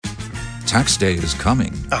Tax day is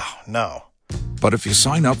coming. Oh, no. But if you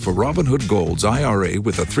sign up for Robinhood Gold's IRA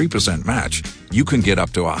with a 3% match, you can get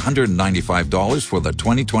up to $195 for the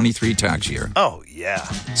 2023 tax year. Oh, yeah.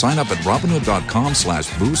 Sign up at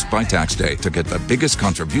Robinhood.com/boost by tax day to get the biggest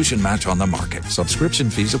contribution match on the market. Subscription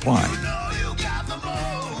fees apply.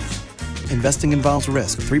 Investing involves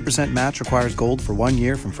risk. 3% match requires gold for 1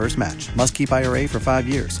 year from first match. Must keep IRA for 5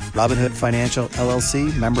 years. Robinhood Financial,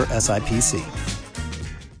 LLC, member SIPC.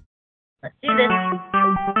 Let's do this.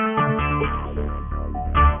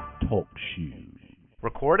 Talk shoes.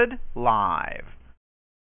 Recorded live.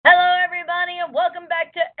 Hello, everybody, and welcome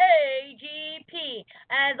back to AGP.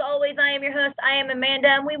 As always, I am your host. I am Amanda,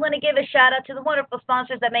 and we want to give a shout-out to the wonderful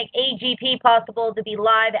sponsors that make AGP possible to be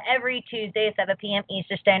live every Tuesday at 7 p.m.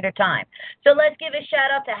 Eastern Standard Time. So let's give a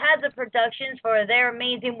shout-out to Hazard Productions for their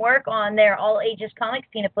amazing work on their all-ages comics,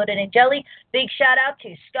 Peanut Butter and Jelly. Big shout-out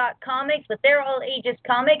to Scott Comics with their all-ages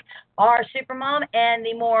comic, Our Supermom, and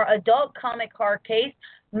the more adult comic hard case,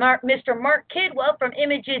 Mr. Mark Kidwell from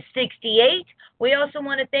Images 68. We also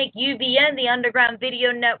want to thank UVN, the Underground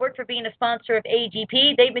Video Network, for being a sponsor of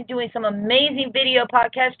AGP. They've been doing some amazing video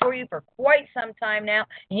podcasts for you for quite some time now,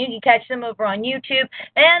 and you can catch them over on YouTube.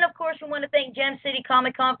 And, of course, we want to thank Gem City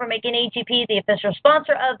Comic Con for making AGP the official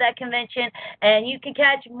sponsor of that convention. And you can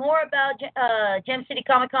catch more about Gem City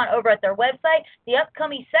Comic Con over at their website. The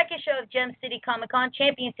upcoming second show of Gem City Comic Con,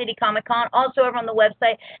 Champion City Comic Con, also over on the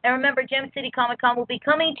website. And remember, Gem City Comic Con will be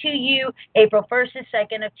coming to you April 1st and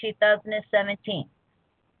 2nd of 2017.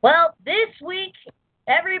 Well, this week,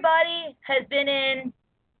 everybody has been in,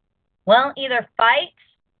 well, either fights,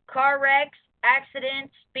 car wrecks,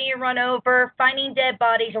 accidents, being run over, finding dead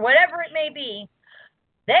bodies, or whatever it may be.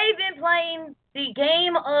 They've been playing the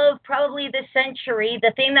game of probably the century,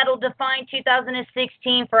 the thing that will define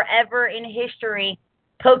 2016 forever in history,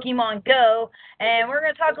 Pokemon Go. And we're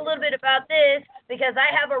going to talk a little bit about this because I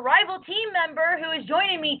have a rival team member who is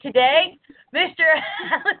joining me today, Mr.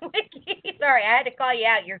 Adam Wik. Sorry, I had to call you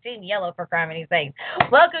out. You're Team Yellow for crying many things.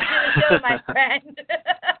 Welcome to the show, my friend.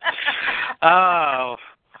 Oh,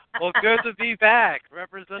 well, good to be back,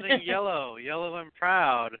 representing Yellow and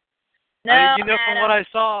proud. No, I mean, Adam.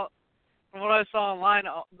 from what I saw online,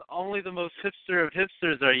 only the most hipster of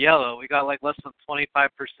hipsters are Yellow. We got like less than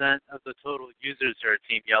 25% of the total users are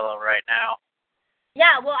Team Yellow right now.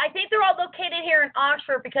 Yeah, well, I think they're all located here in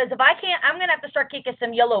Oxford because if I can't, I'm going to have to start kicking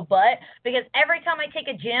some yellow butt because every time I take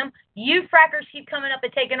a gym, you frackers keep coming up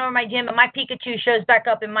and taking over my gym and my Pikachu shows back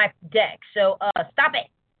up in my deck. So, stop it.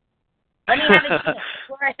 Let me have a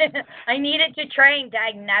chance. I need it to train,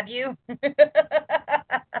 dag nab you.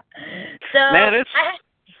 So, man,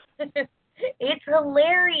 it's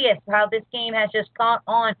hilarious how this game has just caught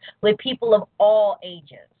on with people of all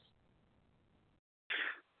ages.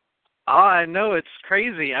 Oh, I know, it's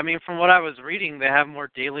crazy. I mean, from what I was reading, they have more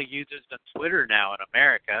daily users than Twitter now in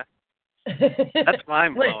America. That's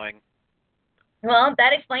mind-blowing. Well,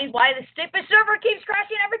 that explains why the stupid server keeps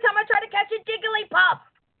crashing every time I try to catch a Jigglypuff.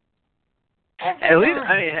 At least,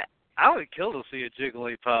 I mean, I would kill to see a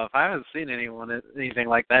Jigglypuff. I haven't seen anything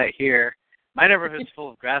like that here. My neighborhood's full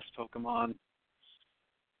of grass Pokemon.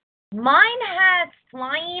 Mine has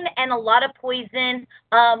flying and a lot of poison.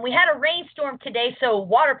 We had a rainstorm today, so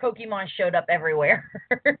water Pokemon showed up everywhere.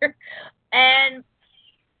 And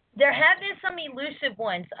there have been some elusive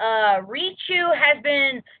ones. Richu has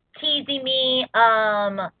been teasing me.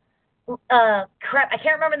 Crap, I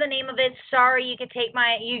can't remember the name of it. Sorry, you could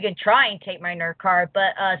try and take my nerd card,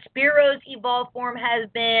 but Spearow's evolved form has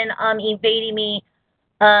been evading me.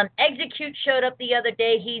 Execute showed up the other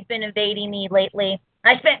day. He's been evading me lately.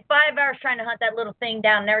 I spent 5 hours trying to hunt that little thing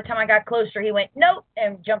down, and every time I got closer, he went, nope,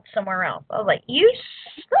 and jumped somewhere else. I was like, you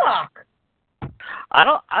suck. I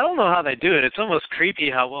don't know how they do it. It's almost creepy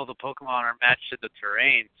how well the Pokemon are matched to the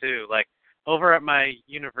terrain, too. Like, over at my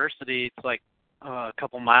university, it's like a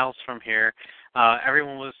couple miles from here,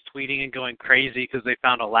 everyone was tweeting and going crazy because they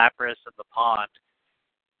found a Lapras in the pond.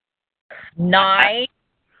 Nice.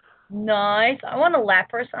 Nice. I want a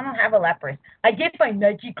Lapras. I don't have a Lapras. I did find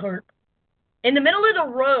Magikarp. In the middle of the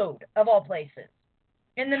road, of all places.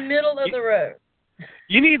 In the middle of the road.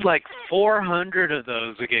 You need like 400 of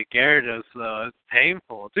those to get Gyarados, though. It's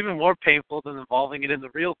painful. It's even more painful than involving it in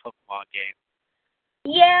the real Pokemon game.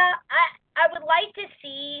 Yeah, I would like to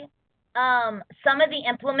see some of the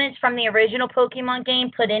implements from the original Pokemon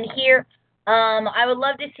game put in here. I would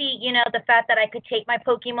love to see, the fact that I could take my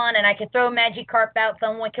Pokemon and I could throw Magikarp out,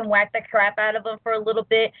 someone can whack the crap out of him for a little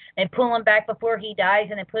bit and pull him back before he dies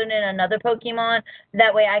and then put in another Pokemon.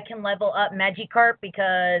 That way I can level up Magikarp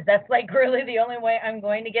because that's like really the only way I'm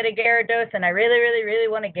going to get a Gyarados, and I really, really, really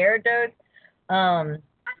want a Gyarados.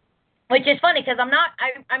 Which is funny because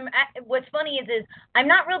what's funny is I'm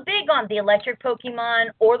not real big on the electric Pokemon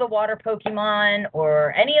or the water Pokemon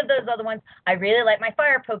or any of those other ones. I really like my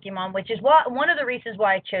fire Pokemon, which is one of the reasons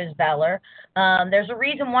why I chose Valor. There's a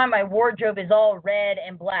reason why my wardrobe is all red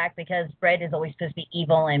and black, because red is always supposed to be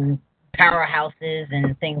evil and powerhouses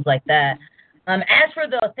and things like that. As for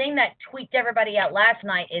the thing that tweaked everybody out last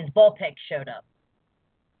night is Vulpix showed up.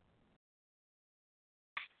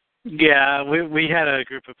 Yeah, we had a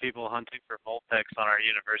group of people hunting for Vulpix on our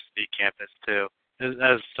university campus too. That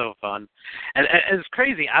was so fun, and it's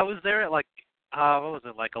crazy. I was there at like what was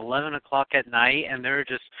it, like 11 o'clock at night, and there were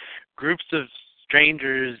just groups of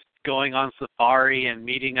strangers going on safari and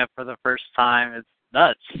meeting up for the first time. It's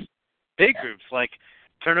nuts. Big groups, like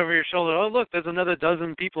turn over your shoulder. Oh look, there's another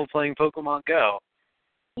dozen people playing Pokemon Go.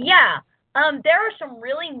 Yeah. There are some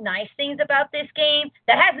really nice things about this game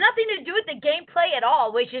that has nothing to do with the gameplay at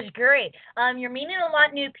all, which is great. You're meeting a lot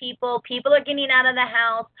of new people. People are getting out of the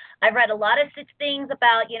house. I've read a lot of such things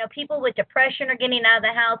about, people with depression are getting out of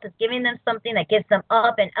the house. It's giving them something that gets them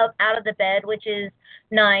up and up out of the bed, which is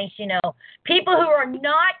nice. People who are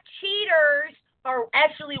not cheaters are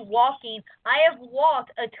actually walking. I have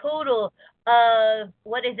walked a total of,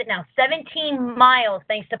 17 miles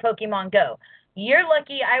thanks to Pokemon Go. You're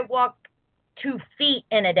lucky I walked 2 feet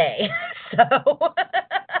in a day.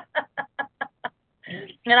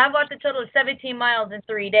 And I've walked a total of 17 miles in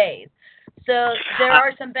 3 days. So there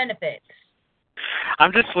are some benefits.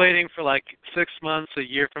 I'm just waiting for like 6 months, a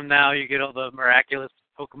year from now, you get all the miraculous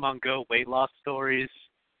Pokemon Go weight loss stories.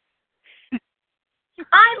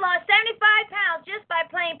 I lost 75 pounds just by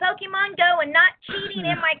playing Pokemon Go and not cheating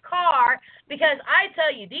in my car, because I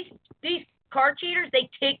tell you, these car cheaters, they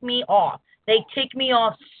tick me off. They tick me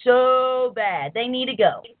off so bad. They need to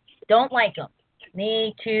go. Don't like them.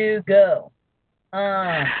 Need to go.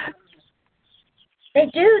 They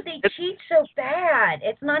do. They cheat so bad.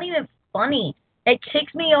 It's not even funny. It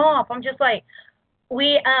ticks me off. I'm just like,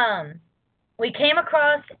 we came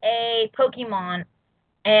across a Pokemon,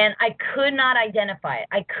 and I could not identify it.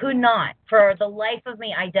 I could not, for the life of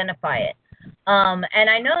me, identify it. And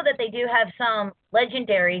I know that they do have some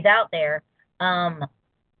legendaries out there.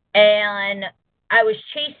 And I was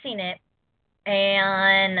chasing it,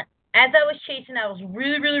 and as I was chasing, I was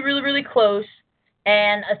really, really, really, really close,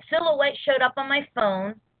 and a silhouette showed up on my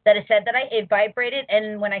phone that it said that it vibrated,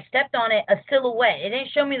 and when I stepped on it, a silhouette. It didn't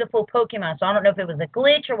show me the full Pokemon, so I don't know if it was a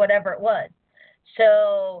glitch or whatever it was.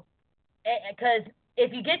 So, because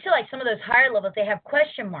if you get to like some of those higher levels, they have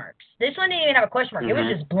question marks. This one didn't even have a question mark. Mm-hmm. It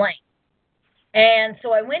was just blank. And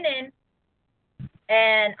so I went in,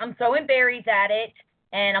 and I'm throwing berries at it,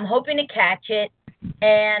 and I'm hoping to catch it,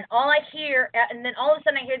 and all I hear, and then all of a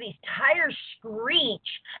sudden I hear these tires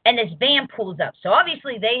screech, and this van pulls up. So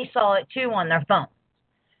obviously they saw it too on their phone.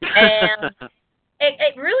 And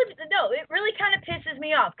it really kind of pisses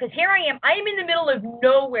me off, because here I am in the middle of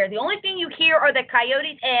nowhere. The only thing you hear are the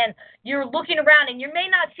coyotes, and you're looking around, and you may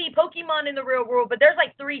not see Pokemon in the real world, but there's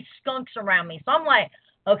like 3 skunks around me. So I'm like,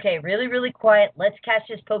 okay, really, really quiet. Let's catch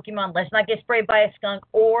this Pokemon. Let's not get sprayed by a skunk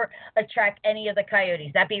or attract any of the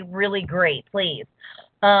coyotes. That'd be really great, please.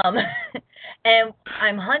 And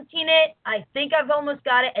I'm hunting it. I think I've almost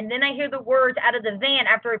got it. And then I hear the words out of the van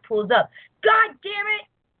after it pulls up. God damn it!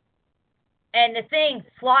 And the thing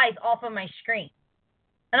flies off of my screen.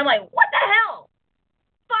 And I'm like, what the hell?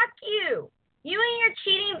 Fuck you. You and your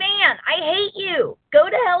cheating van. I hate you. Go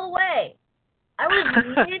to hell away. I was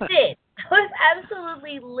livid. I was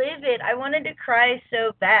absolutely livid. I wanted to cry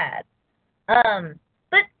so bad.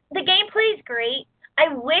 But the gameplay is great.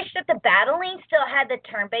 I wish that the battling still had the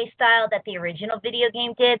turn-based style that the original video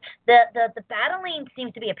game did. The battling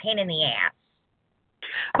seems to be a pain in the ass.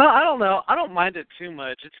 Well, I don't know. I don't mind it too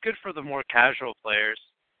much. It's good for the more casual players.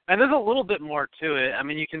 And there's a little bit more to it. I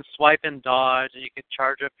mean, you can swipe and dodge, and you can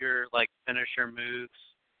charge up your, finisher moves.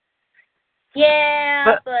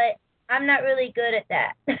 Yeah, but I'm not really good at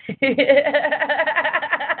that.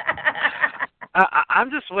 I'm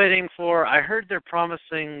just waiting for, I heard they're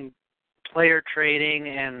promising player trading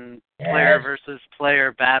and player versus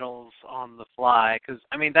player battles on the fly, because,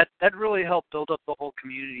 I mean, that really helped build up the whole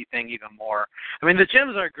community thing even more. I mean, the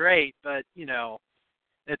gyms are great, but,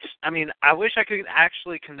 I wish I could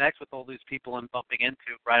actually connect with all these people I'm bumping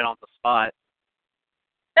into right on the spot.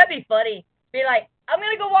 That'd be funny. Be like, I'm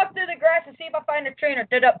going to go walk through the grass and see if I find a trainer.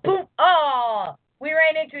 Da-da, boom. Oh, we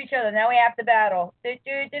ran into each other. Now we have to battle.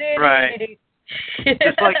 Right.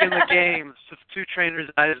 Just like in the games, if 2 trainers'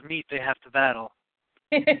 eyes meet, they have to battle.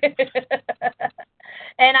 And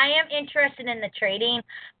I am interested in the trading,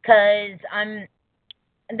 because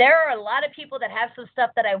there are a lot of people that have some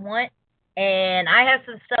stuff that I want, and I have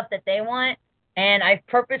some stuff that they want, and I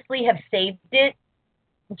purposely have saved it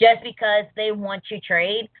just because they want to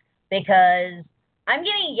trade, because I'm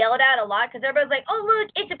getting yelled at a lot because everybody's like, oh, look,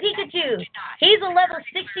 it's a Pikachu. He's a level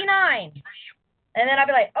 69. And then I'll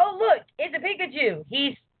be like, oh, look, it's a Pikachu.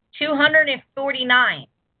 He's 249.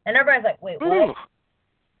 And everybody's like, wait, what?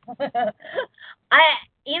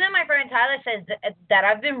 My friend Tyler says that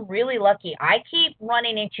I've been really lucky. I keep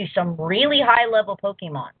running into some really high-level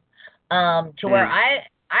Pokemon to where I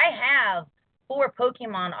have 4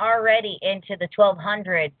 Pokemon already into the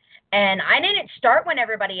 1200, and I didn't start when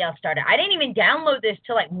everybody else started. I didn't even download this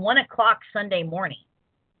till like 1 o'clock Sunday morning.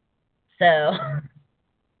 So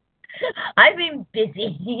I've been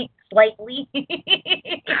busy slightly.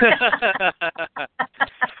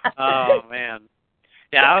 Oh, man.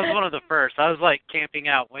 Yeah, I was one of the first. I was like camping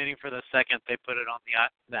out, waiting for the second they put it on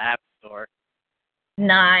the App Store.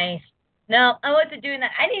 Nice. No, I wasn't doing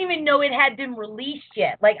that. I didn't even know it had been released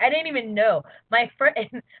yet. Like, I didn't even know. My friend,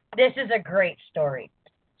 this is a great story.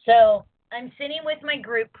 So I'm sitting with my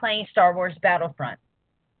group playing Star Wars Battlefront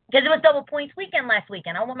because it was double points weekend last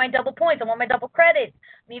weekend. I want my double points. I want my double credits.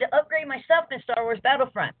 I need to upgrade my stuff in Star Wars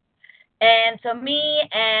Battlefront. And so me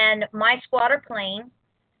and my squad are playing,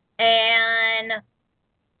 and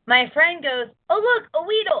my friend goes, oh, look, a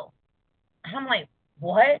Weedle. And I'm like,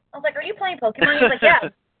 what? I was like, are you playing Pokemon? He's like, yeah.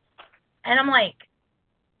 And I'm like,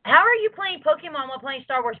 how are you playing Pokemon while playing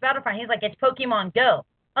Star Wars Battlefront? He's like, it's Pokemon Go.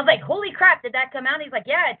 I was like, holy crap, did that come out? He's like,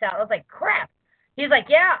 yeah, it's out. I was like, crap. He's like,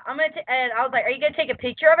 yeah, I'm going to, and I was like, are you going to take a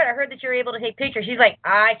picture of it? I heard that you're able to take pictures. He's like,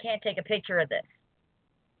 I can't take a picture of this.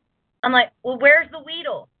 I'm like, well, where's the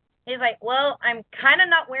Weedle? He's like, well, I'm kind of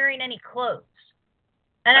not wearing any clothes.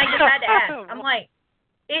 And I just had to ask. I'm like,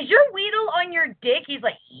 is your Weedle on your dick? He's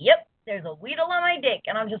like, yep, there's a Weedle on my dick.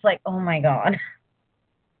 And I'm just like, oh my God.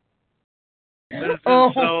 There's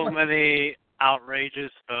been so many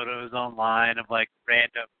outrageous photos online of like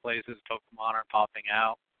random places Pokemon are popping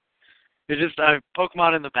out. It's just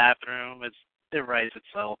Pokemon in the bathroom. It writes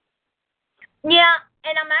itself. Yeah,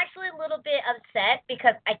 and I'm actually a little bit upset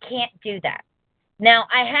because I can't do that. Now,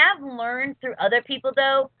 I have learned through other people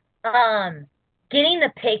though, getting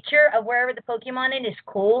the picture of wherever the Pokemon is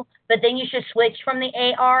cool, but then you should switch from the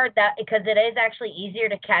AR because it is actually easier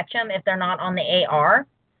to catch them if they're not on the AR.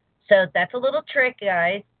 So that's a little trick,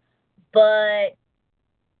 guys. But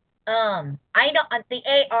the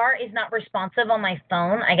AR is not responsive on my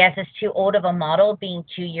phone. I guess it's too old of a model, being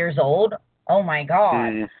 2 years old. Oh my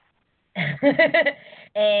God.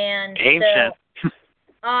 And ancient. So,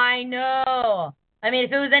 I know. I mean,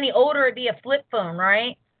 if it was any older, it'd be a flip phone,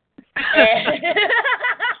 right? And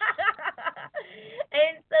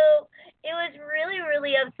so it was really,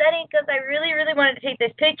 really upsetting because I really, really wanted to take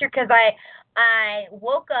this picture because I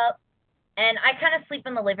woke up and I kind of sleep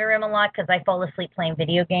in the living room a lot because I fall asleep playing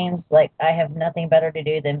video games. Like, I have nothing better to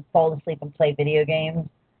do than fall asleep and play video games.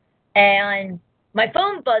 And my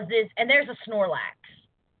phone buzzes and there's a Snorlax.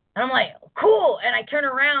 And I'm like, cool. And I turn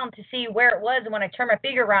around to see where it was. And when I turn my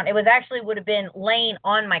finger around, it was actually would have been laying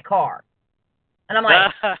on my car. And I'm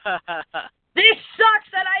like, this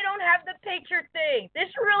sucks that I don't have the picture thing. This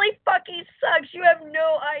really fucking sucks. You have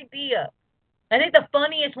no idea. I think the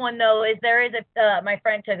funniest one, though, is there is my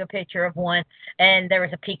friend took a picture of one, and there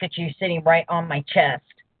was a Pikachu sitting right on my chest.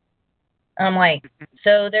 I'm like,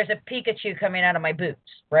 so there's a Pikachu coming out of my boots,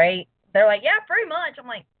 right? They're like, yeah, pretty much. I'm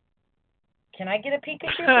like, can I get a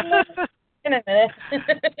Pikachu from you? In a minute.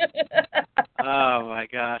 Oh, my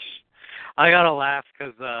gosh. I got to laugh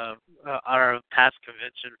because our past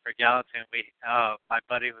convention for Galatune, my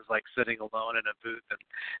buddy was like sitting alone in a booth, and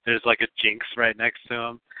there's like a Jinx right next to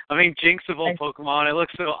him. I mean, Jinx of all Pokemon, it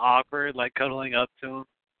looks so awkward, like cuddling up to him.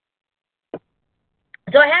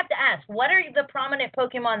 So I have to ask, what are the prominent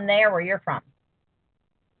Pokemon there where you're from?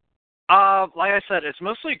 Like I said, it's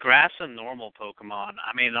mostly grass and normal Pokemon.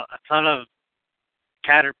 I mean, a ton of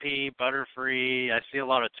Caterpie, Butterfree. I see a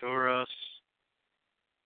lot of Tauros.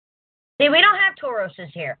 See, we don't have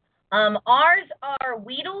Tauroses here. Ours are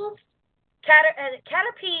Weedles.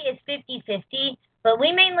 Caterpie is 50-50, but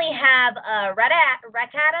we mainly have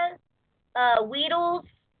Rattatas, Weedles,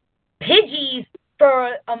 Pidgeys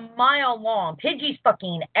for a mile long. Pidgeys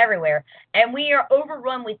fucking everywhere. And we are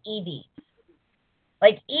overrun with Eevees.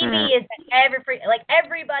 Like, Eevee is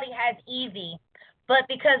everybody has Eevee. But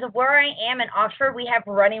because of where I am in Oxford, we have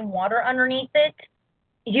running water underneath it.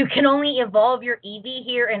 You can only evolve your Eevee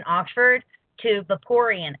here in Oxford to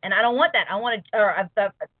Vaporeon, and I don't want that. I want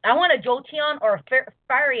a Jolteon or a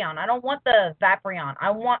Faireon. I don't want the Vaporeon.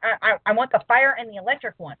 I want the fire and the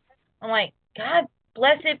electric one. I'm like, God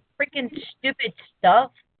bless it, freaking stupid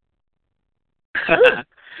stuff.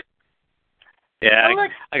 Yeah, Oh,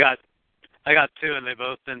 look. I got two, and they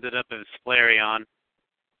both ended up as Flareon.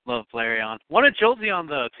 Love Flareon. One at Jolteon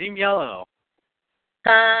though, Team Yellow.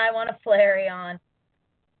 I want a Flareon.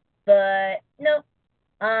 But, no.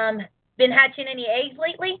 Been hatching any eggs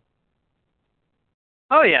lately?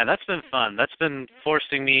 Oh yeah, that's been fun. That's been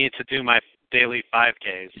forcing me to do my daily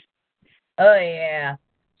 5Ks. Oh, yeah.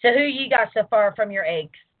 So who you got so far from your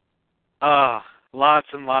eggs? Lots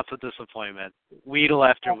and lots of disappointment. Weedle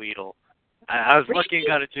after Weedle. I was lucky and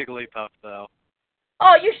got a Jigglypuff, though.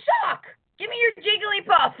 Oh, you suck! Give me your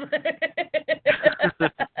Jigglypuff!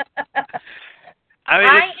 I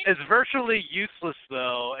mean, it's virtually useless,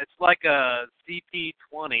 though. It's like a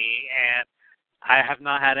CP20, and I have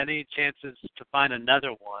not had any chances to find another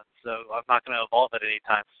one, so I'm not going to evolve it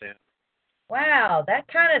anytime soon. Wow, that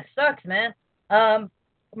kind of sucks, man.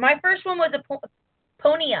 My first one was a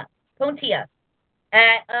Pontia.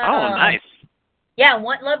 At, oh, nice. Yeah,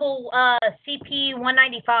 level CP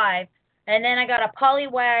 195, and then I got a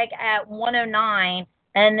Poliwag at 109,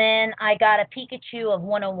 and then I got a Pikachu of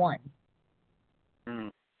 101.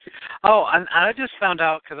 Oh, and I just found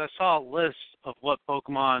out because I saw a list of what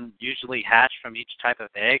Pokemon usually hatch from each type of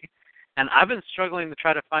egg, and I've been struggling to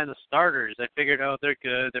try to find the starters. I figured, oh, they're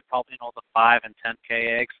good. They're probably in all the 5 and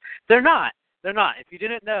 10K eggs. They're not. They're not. If you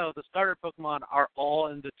didn't know, the starter Pokemon are all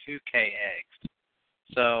in the 2K eggs.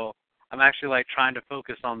 So I'm actually trying to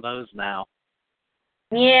focus on those now.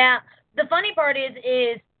 Yeah. The funny part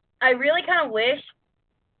is I really kind of wish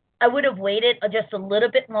I would have waited just a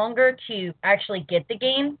little bit longer to actually get the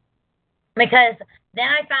game, because then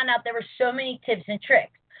I found out there were so many tips and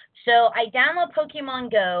tricks. So I download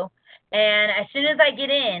Pokemon Go, and as soon as I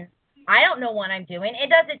get in, I don't know what I'm doing. It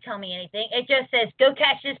doesn't tell me anything. It just says, go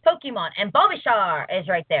catch this Pokemon, and Bulbasaur is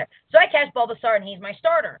right there. So I catch Bulbasaur, and he's my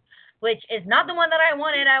starter, which is not the one that I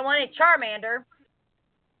wanted. I wanted Charmander,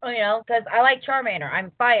 because I like Charmander.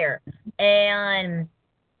 I'm fire. And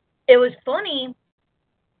it was funny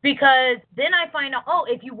because then I find out,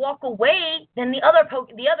 if you walk away, then the other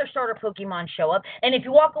starter Pokemon show up. And if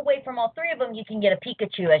you walk away from all three of them, you can get a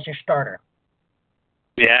Pikachu as your starter.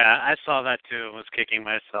 Yeah, I saw that too and was kicking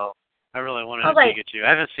myself. I really wanted a Pikachu. I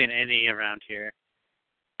haven't seen any around here.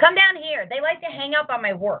 Come down here. They like to hang out by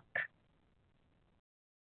my work.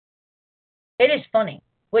 It is funny.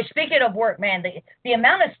 Which, speaking of work, man, the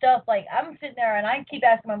amount of stuff, I'm sitting there and I keep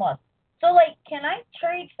asking my boss, so, can I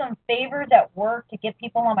trade some favors at work to get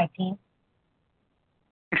people on my team?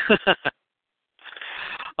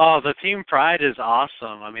 Oh, the team pride is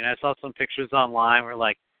awesome. I mean, I saw some pictures online where,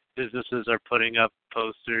 businesses are putting up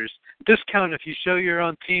posters. Discount if you show you're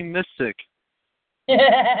on Team Mystic.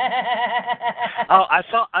 Oh, I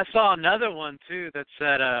saw another one, too, that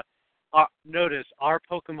said, notice, our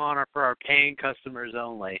Pokemon are for our paying customers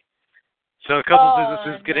only. So a couple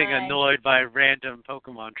businesses getting annoyed by random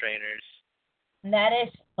Pokemon trainers. That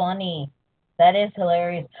is funny. That is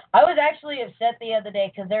hilarious. I was actually upset the other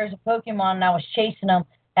day because there was a Pokemon and I was chasing them,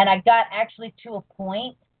 and I got actually to a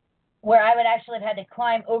point where I would actually have had to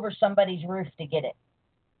climb over somebody's roof to get it.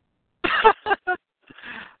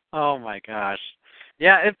 Oh, my gosh.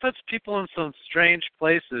 Yeah, it puts people in some strange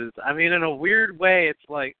places. I mean, in a weird way, it's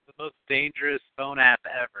the most dangerous phone app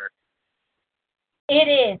ever. It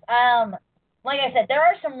is. Like I said, there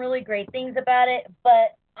are some really great things about it,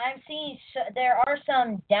 but I'm seeing there are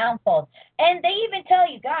some downfalls. And they even tell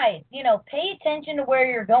you, guys, pay attention to where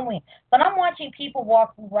you're going. But I'm watching people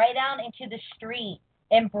walk right out into the street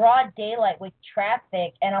in broad daylight with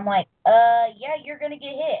traffic, and I'm like, yeah, you're going to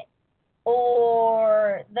get hit.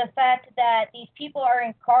 Or the fact that these people are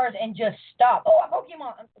in cars and just stop. Oh, a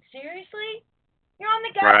Pokemon. Seriously? You're on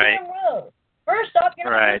the goddamn road. First off,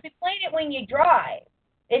 you're not supposed to be playing it when you drive.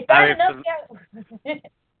 It's bad enough.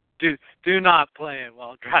 Do not play it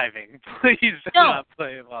while driving. Please do not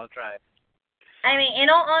play it while driving. I mean, in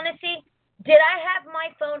all honesty, did I have my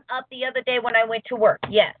phone up the other day when I went to work?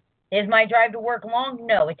 Yes. Is my drive to work long?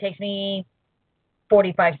 No. It takes me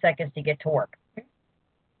 45 seconds to get to work.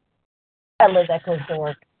 I live that close to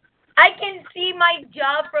work. I can see my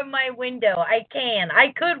job from my window. I can.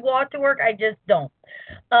 I could walk to work. I just don't.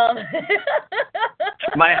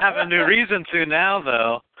 Might have a new reason to now,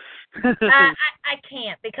 though. I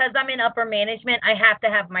can't because I'm in upper management. I have to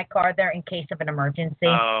have my car there in case of an emergency.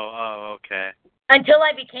 Oh, okay. Until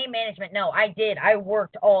I became management, no, I did. I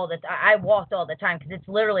worked I walked all the time because it's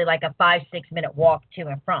literally like a 5-6 minute walk to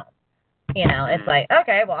and from. It's like,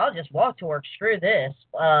 okay, well, I'll just walk to work. Screw this.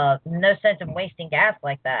 No sense in wasting gas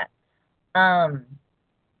like that. And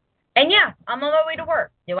yeah, I'm on my way to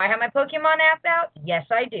work. Do I have my Pokemon app out? Yes,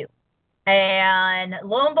 I do. And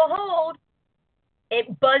lo and behold,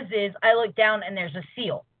 it buzzes. I look down and there's a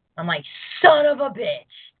seal. I'm like, son of a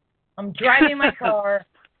bitch. I'm driving my car.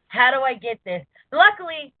 How do I get this?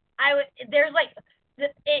 Luckily, there's like,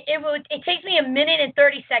 it takes me a minute and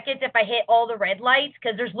 30 seconds if I hit all the red lights,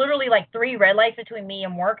 because there's literally like 3 red lights between me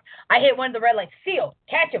and work. I hit one of the red lights. Seal.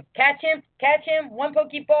 Catch him. One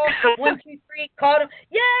Pokeball. 1, 2, 3. Caught him.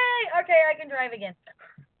 Yay! Okay, I can drive again.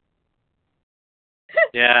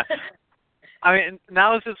 Yeah. I mean,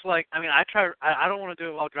 now it's just like, I mean, I don't want to do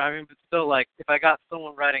it while driving, but still, like, if I got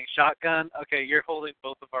someone riding shotgun, okay, you're holding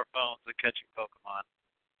both of our phones and catching Pokemon.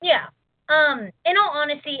 Yeah. In all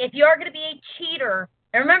honesty, if you are going to be a cheater,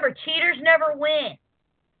 and remember, cheaters never win.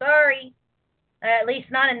 Sorry. At least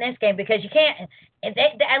not in this game, because you can't,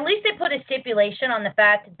 at least they put a stipulation on the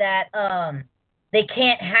fact that they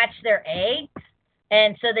can't hatch their eggs,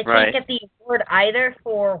 and so they can't get the award either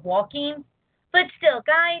for walking. But still,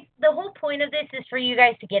 guys, the whole point of this is for you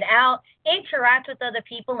guys to get out, interact with other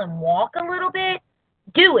people, and walk a little bit.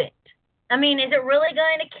 Do it. I mean, is it really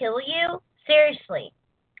going to kill you? Seriously.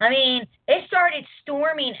 I mean, it started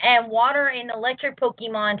storming, and water and electric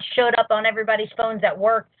Pokemon showed up on everybody's phones at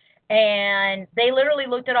work, and they literally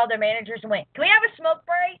looked at all their managers and went, "Can we have a smoke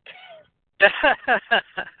break?"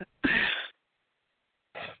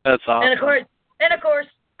 That's awesome. And of course,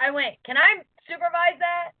 I went, "Can I supervise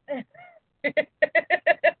that?"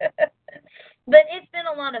 But it's been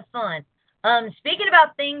a lot of fun. Speaking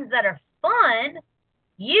about things that are fun,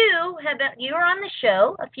 you were on the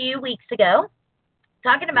show a few weeks ago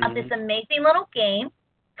talking about this amazing little game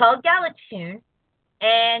called Galatune,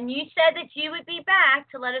 and you said that you would be back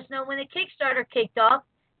to let us know when the Kickstarter kicked off,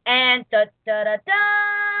 and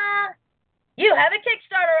you have a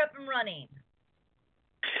Kickstarter up and running.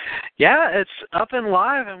 Yeah, it's up and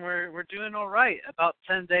live, and we're doing all right. About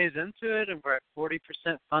 10 days into it, and we're at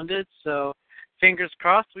 40% funded. So, fingers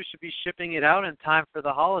crossed, we should be shipping it out in time for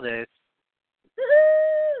the holidays.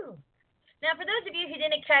 Woohoo! Now, for those of you who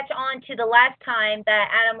didn't catch on to the last time that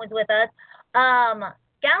Adam was with us,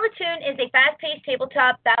 Galatune is a fast-paced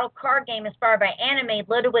tabletop battle card game inspired by anime,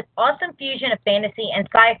 loaded with awesome fusion of fantasy and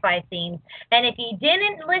sci-fi themes. And if you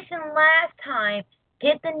didn't listen last time,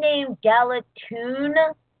 get the name Galatune.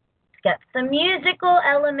 It's got some musical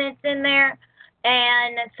elements in there.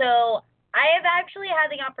 And so I have actually had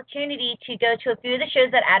the opportunity to go to a few of the shows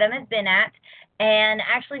that Adam has been at and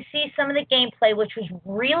actually see some of the gameplay, which was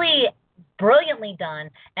really brilliantly done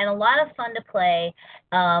and a lot of fun to play.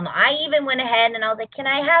 I even went ahead and I was like, "Can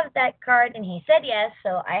I have that card?" And he said yes.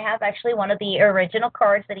 So I have actually one of the original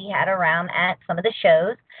cards that he had around at some of the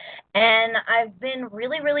shows. And I've been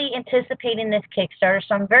really, really anticipating this Kickstarter.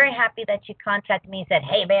 So I'm very happy that you contacted me and said,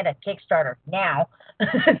 "Hey, man, a Kickstarter now."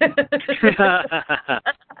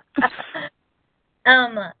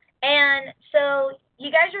 And so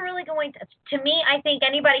you guys are really going to me, I think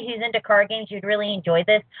anybody who's into card games, you'd really enjoy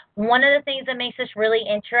this. One of the things that makes this really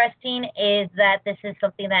interesting is that this is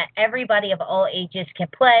something that everybody of all ages can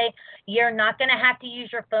play. You're not going to have to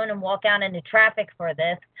use your phone and walk out into traffic for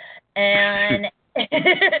this. And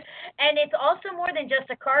and it's also more than just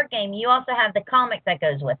a card game. You also have the comic that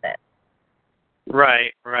goes with it.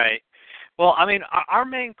 Right. Well, I mean, our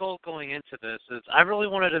main goal going into this is I really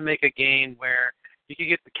wanted to make a game where you could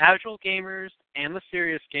get the casual gamers and the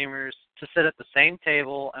serious gamers to sit at the same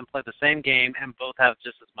table and play the same game and both have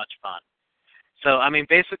just as much fun. So, I mean,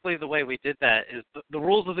 basically the way we did that is the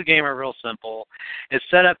rules of the game are real simple. It's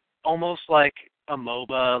set up almost like a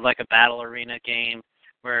MOBA, like a battle arena game,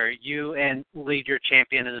 where you lead your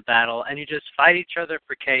champion in the battle, and you just fight each other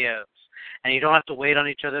for KOs. And you don't have to wait on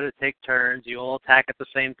each other to take turns. You all attack at the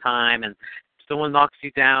same time, and if someone knocks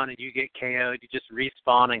you down and you get KO'd, you just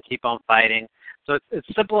respawn and keep on fighting. So it's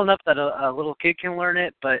simple enough that a little kid can learn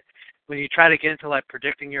it, but when you try to get into like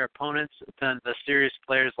predicting your opponents, then the serious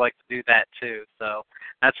players like to do that too. So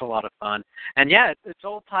that's a lot of fun. And yeah, it's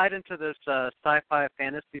all tied into this sci-fi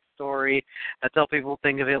fantasy story. I tell people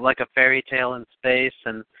think of it like a fairy tale in space,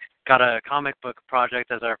 and got a comic book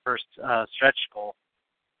project as our first stretch goal.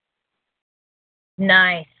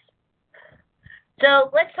 Nice. So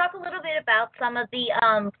let's talk a little bit about some of the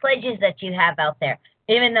pledges that you have out there.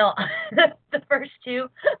 Even though the first two,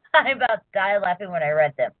 I about died laughing when I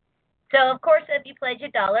read them. So, of course, if you pledge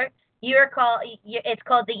 $1, it's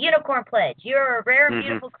called the Unicorn Pledge. You're a rare and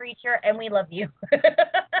beautiful creature, and we love you.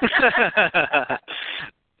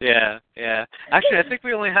 Yeah. Actually, I think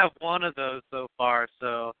we only have one of those so far,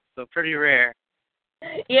 so pretty rare.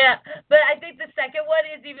 Yeah, but I think the second one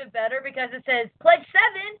is even better because it says, "Pledge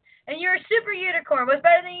 7, and you're a super unicorn." What's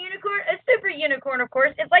better than a unicorn? A super unicorn, of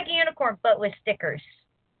course. It's like a unicorn, but with stickers.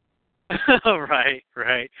 Right.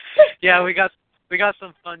 Yeah, we got We got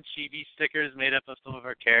some fun chibi stickers made up of some of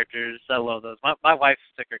our characters. I love those. My wife's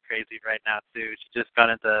sticker crazy right now too. She just got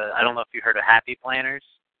into, I don't know if you heard of Happy Planners.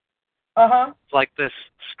 Uh-huh. It's like this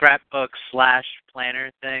scrapbook /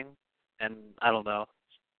 planner thing, and I don't know.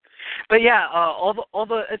 But yeah, all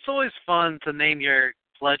the it's always fun to name your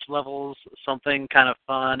pledge levels something kind of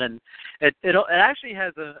fun, and it actually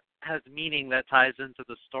has meaning that ties into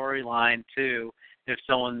the storyline too. If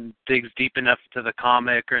someone digs deep enough into the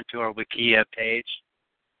comic or into our Wikia page.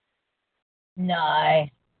 Nice.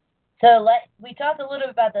 So we talked a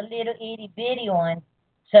little about the little itty bitty one.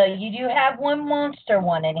 So you do have one monster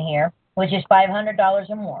one in here, which is $500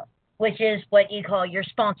 or more, which is what you call your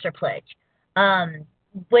sponsor pledge.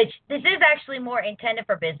 Which this is actually more intended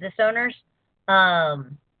for business owners.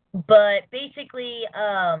 But basically,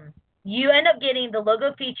 you end up getting the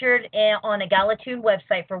logo featured on a Galatune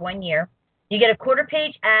website for 1 year. You get a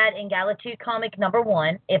quarter-page ad in Galatune comic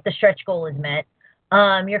 #1 if the stretch goal is met.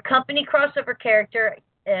 Your company crossover character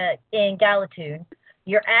in Galatune.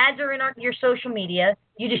 Your ads are in your social media.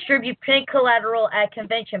 You distribute print collateral at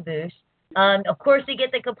convention booths. Of course, you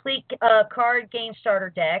get the complete card game starter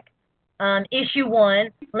deck. Issue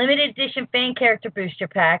 1, limited edition fan character booster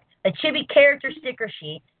pack, a chibi character sticker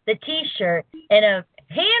sheet, the T-shirt, and a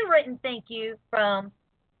handwritten thank you from,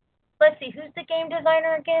 let's see, who's the game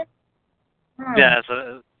designer again? Yeah,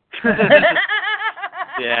 so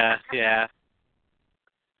yeah.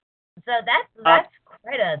 So that's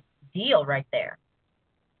quite a deal right there.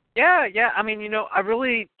 Yeah. I mean,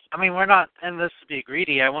 we're not in this to be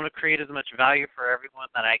greedy. I want to create as much value for everyone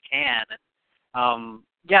that I can.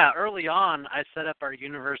 Yeah, early on, I set up our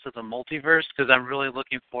universe as a multiverse because I'm really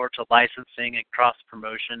looking forward to licensing and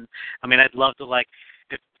cross-promotion. I mean, I'd love to,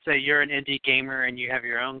 if, say, you're an indie gamer and you have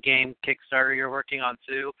your own game, Kickstarter you're working on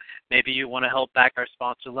too, maybe you want to help back our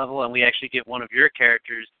sponsor level and we actually get one of your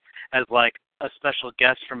characters as, a special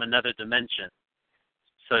guest from another dimension.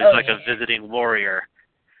 So he's a visiting warrior.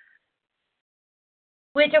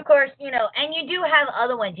 Which, of course, and you do have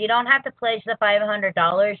other ones. You don't have to pledge the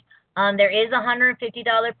 $500. There is a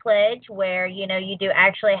 $150 pledge where, you do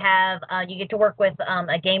actually have, you get to work with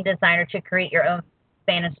a game designer to create your own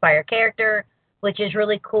fan-inspired character, which is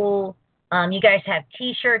really cool. You guys have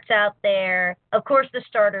T-shirts out there. Of course, the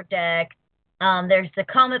starter deck. There's the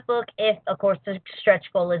comic book if, of course, the stretch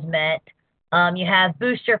goal is met. You have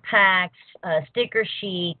booster packs, sticker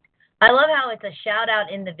sheet. I love how it's a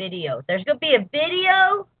shout-out in the video. There's going to be a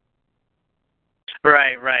video.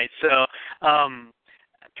 Right. So,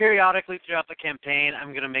 periodically throughout the campaign,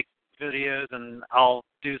 I'm going to make videos, and I'll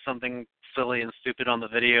do something silly and stupid on the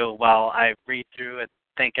video while I read through and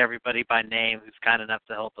thank everybody by name who's kind enough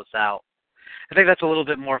to help us out. I think that's a little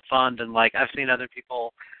bit more fun than, I've seen other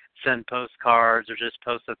people send postcards or just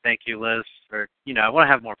post a thank you list, or, I want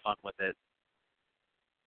to have more fun with it.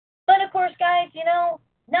 But, of course, guys,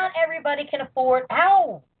 not everybody can afford...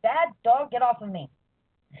 Ow! Bad dog, get off of me.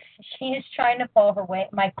 She is trying to paw her way.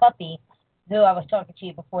 My puppy, who I was talking to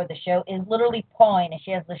you before the show, is literally pawing, and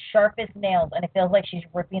she has the sharpest nails, and it feels like she's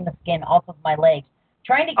ripping the skin off of my legs.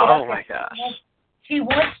 Trying to get Oh, my gosh. She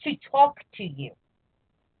wants to talk to you.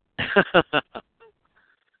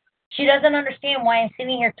 She doesn't understand why I'm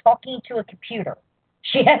sitting here talking to a computer.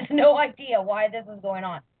 She has no idea why this is going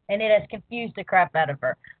on, and it has confused the crap out of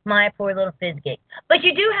her. My poor little fizzgate. But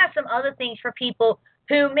you do have some other things for people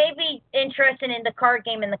who may be interested in the card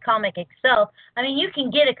game and the comic itself. I mean, you can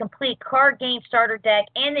get a complete card game starter deck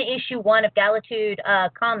and the issue 1 of Galatune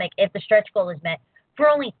comic if the stretch goal is met for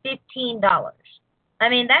only $15. I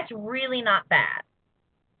mean, that's really not bad.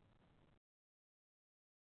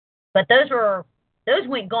 But those are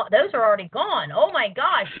already gone. Oh my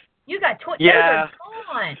gosh, you got those are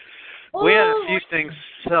gone. We had a few things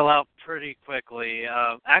sell out pretty quickly.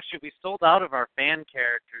 Actually, we sold out of our fan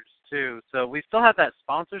characters too, so we still have that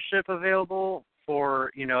sponsorship available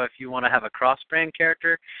for if you want to have a cross-brand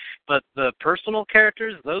character. But the personal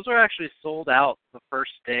characters, those are actually sold out the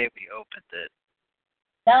first day we opened it.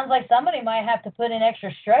 Sounds like somebody might have to put in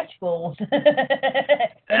extra stretch goals.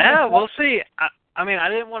 Yeah, we'll see. I mean, I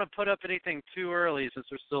didn't want to put up anything too early since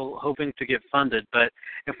we're still hoping to get funded. But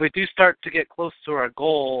if we do start to get close to our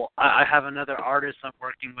goal, I have another artist I'm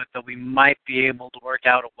working with that we might be able to work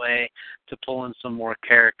out a way to pull in some more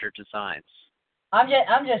character designs. I'm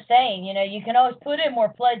just saying, you can always put in more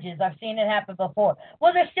pledges. I've seen it happen before.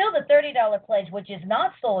 Well, there's still the $30 pledge, which is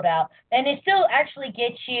not sold out, and it still actually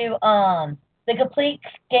gets you the complete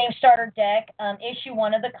game starter deck, issue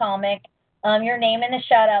 1 of the comic, your name in the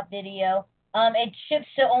shout-out video. It ships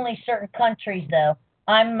to only certain countries, though.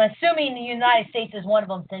 I'm assuming the United States is one of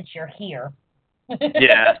them since you're here.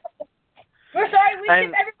 Yeah. We're sorry, we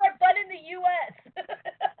ship everywhere but in the U.S.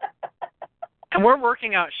 And we're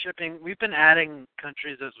working out shipping. We've been adding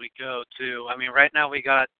countries as we go, too. I mean, right now we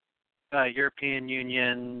got European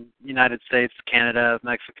Union, United States, Canada,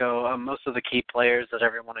 Mexico, most of the key players that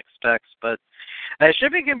everyone expects. But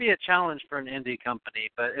shipping can be a challenge for an indie company.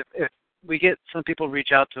 But if we get some people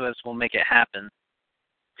reach out to us, we'll make it happen.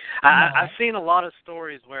 I've seen a lot of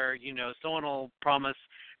stories where, someone will promise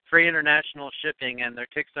free international shipping and their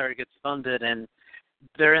Kickstarter gets funded and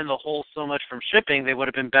they're in the hole so much from shipping, they would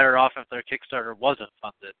have been better off if their Kickstarter wasn't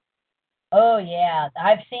funded. Oh, yeah.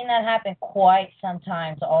 I've seen that happen quite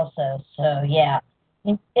sometimes also. So, yeah.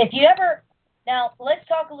 If you ever... Now, let's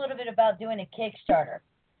talk a little bit about doing a Kickstarter.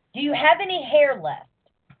 Do you have any hair left?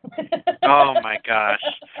 Oh, my gosh.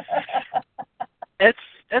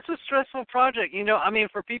 It's a stressful project.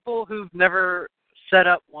 For people who've never set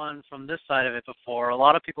up one from this side of it before, a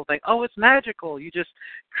lot of people think, oh, it's magical. You just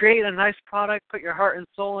create a nice product, put your heart and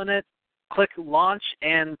soul in it, click launch,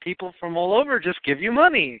 and people from all over just give you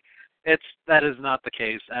money. That is not the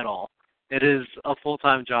case at all. It is a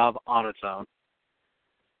full-time job on its own.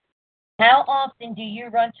 How often do you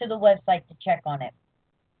run to the website to check on it?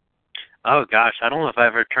 Oh, gosh, I don't know if I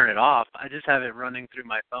ever turn it off. I just have it running through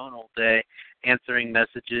my phone all day, answering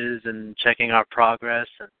messages and checking our progress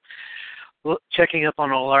and checking up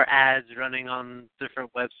on all our ads running on different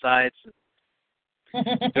websites,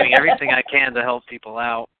 doing everything I can to help people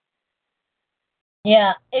out.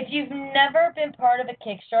 Yeah, if you've never been part of a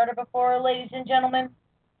Kickstarter before, ladies and gentlemen,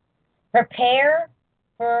 prepare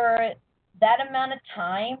for that amount of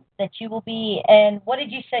time that you will be, and what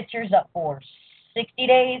did you set yours up for, 60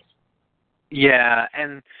 days? Yeah,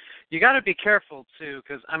 and you got to be careful, too,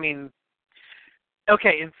 because,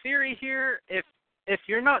 okay, in theory here, if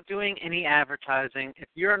you're not doing any advertising, if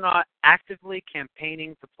you're not actively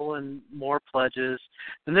campaigning to pull in more pledges,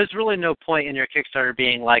 then there's really no point in your Kickstarter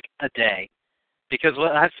being like a day. Because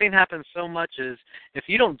what I've seen happen so much is if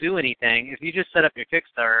you don't do anything, if you just set up your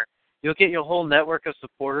Kickstarter, you'll get your whole network of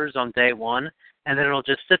supporters on day one, and then it'll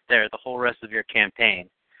just sit there the whole rest of your campaign.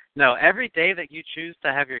 No, every day that you choose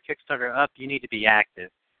to have your Kickstarter up, you need to be active.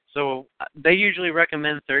 So they usually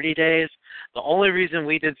recommend 30 days. The only reason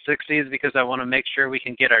we did 60 is because I want to make sure we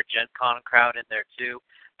can get our Gen Con crowd in there too.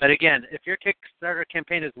 But again, if your Kickstarter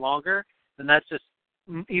campaign is longer, then that's just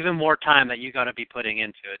even more time that you got to be putting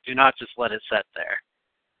into it. Do not just let it sit there.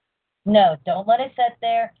 No, don't let it sit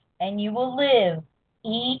there, and you will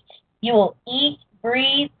eat,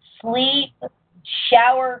 breathe, sleep,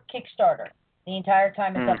 shower Kickstarter the entire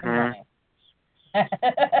time it's up and running.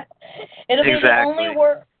 It'll be the only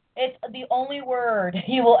word. It's the only word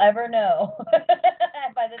you will ever know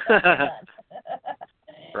by the time you're done.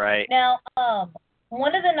 Right. Now,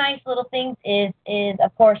 one of the nice little things is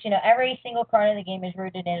of course, every single card in the game is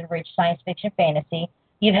rooted in a rich science fiction fantasy.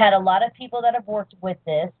 You've had a lot of people that have worked with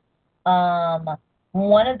this.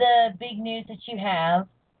 One of the big news that you have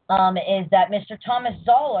is that Mr. Thomas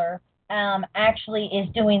Zoller actually is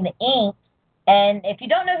doing the ink. And if you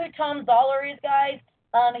don't know who Tom Zoller is, guys,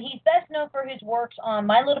 he's best known for his works on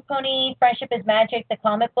My Little Pony, Friendship is Magic, the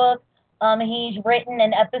comic book. He's written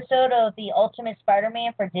an episode of The Ultimate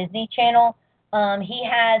Spider-Man for Disney Channel. He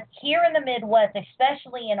has, here in the Midwest,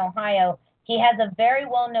 especially in Ohio, he has a very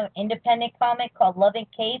well-known independent comic called Loving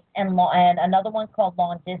Kate and another one called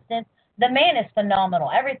Long Distance. The man is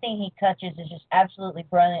phenomenal. Everything he touches is just absolutely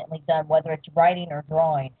brilliantly done, whether it's writing or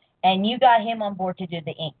drawing. And you got him on board to do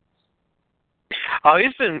the ink. Oh,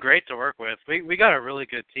 he's been great to work with. We got a really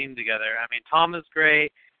good team together. Tom is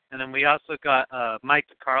great, and then we also got Mike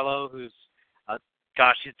DiCarlo, who's,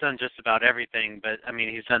 he's done just about everything. But,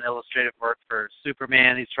 he's done illustrative work for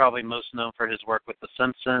Superman. He's probably most known for his work with The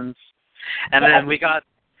Simpsons. And then we got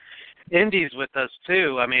indies with us,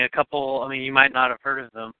 too. A couple, you might not have heard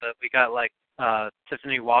of them, but we got,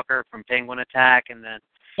 Tiffany Walker from Penguin Attack, and then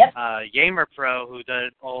Yamer Pro, who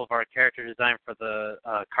did all of our character design for the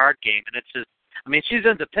card game. And it's just, she's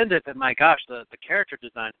independent, but my gosh, the character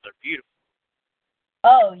designs are beautiful.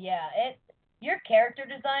 Oh, yeah. Your character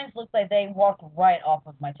designs look like they walked right off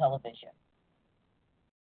of my television.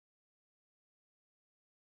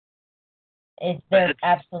 They're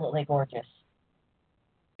absolutely gorgeous.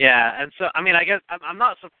 Yeah, and so, I guess I'm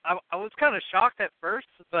not so, I was kind of shocked at first,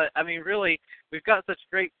 but, really, we've got such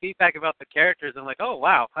great feedback about the characters. I'm like, oh,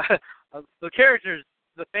 wow,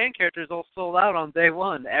 the fan characters all sold out on day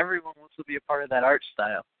one. Everyone wants to be a part of that art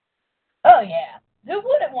style. Oh, yeah. Who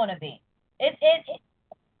wouldn't want to be?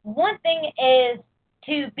 One thing is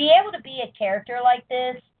to be able to be a character like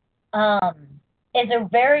this is a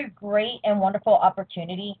very great and wonderful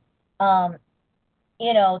opportunity.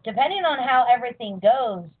 Depending on how everything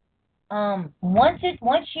goes, once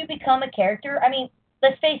you become a character, I mean,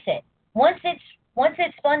 let's face it, once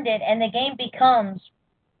it's funded and the game becomes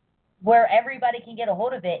where everybody can get a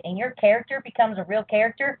hold of it and your character becomes a real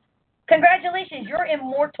character, congratulations, you're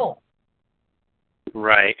immortal.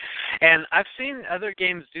 Right. And I've seen other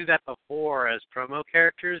games do that before as promo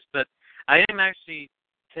characters, but I am actually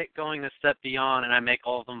going a step beyond, and I make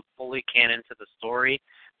all of them fully canon to the story.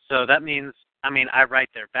 So that means, I write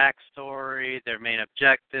their backstory, their main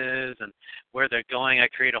objectives, and where they're going. I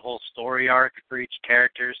create a whole story arc for each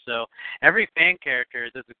character. So every fan character,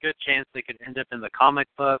 there's a good chance they could end up in the comic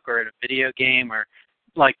book or in a video game, or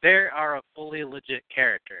like they are a fully legit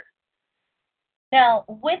character. Now,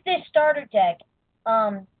 with this starter deck,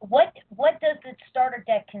 what does the starter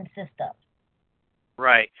deck consist of?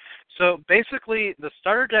 Right. So basically, the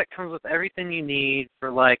starter deck comes with everything you need for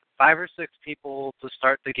like 5 or 6 people to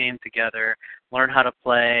start the game together, learn how to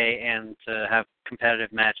play, and to have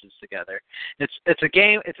competitive matches together. It's a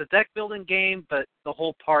game. It's a deck building game, but the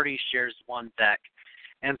whole party shares one deck.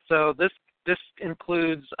 And so this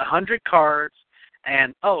includes 100 cards,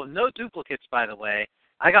 and no duplicates, by the way.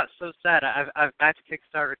 I got so sad. I've backed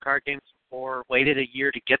Kickstarter card games before, waited a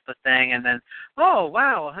year to get the thing, and then, oh,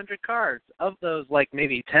 wow, 100 cards. Of those, like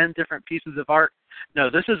maybe 10 different pieces of art.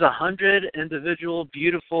 No, this is 100 individual,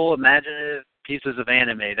 beautiful, imaginative pieces of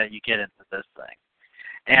anime that you get into this thing.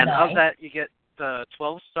 And nice. Of that, you get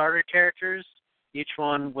 12 starter characters, each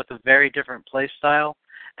one with a very different play style,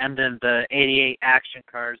 and then the 88 action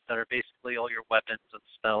cards that are basically all your weapons and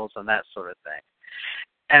spells and that sort of thing.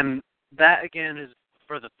 And that, again, is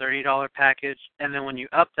for the $30 package, and then when you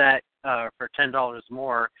up that for $10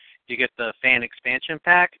 more, you get the fan expansion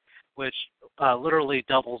pack, which literally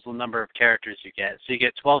doubles the number of characters you get. So you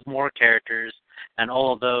get 12 more characters, and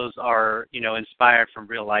all of those are, inspired from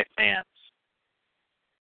real life fans.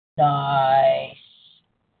 Nice.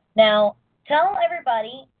 Now, tell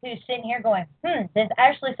everybody who's sitting here going, this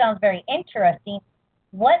actually sounds very interesting.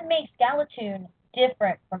 What makes Galatune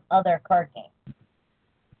different from other card games?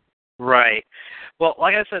 Right. Well,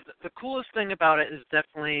 like I said, the coolest thing about it is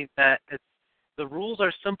definitely that the rules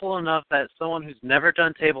are simple enough that someone who's never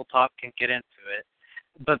done tabletop can get into it.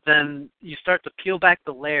 But then you start to peel back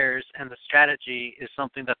the layers, and the strategy is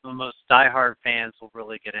something that the most diehard fans will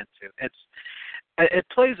really get into. It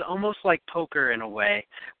plays almost like poker in a way,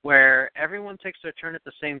 where everyone takes their turn at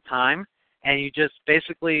the same time, and you just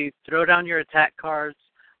basically throw down your attack cards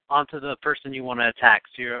onto the person you want to attack.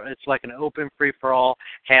 So it's like an open free-for-all.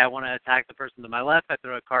 Hey, I want to attack the person to my left, I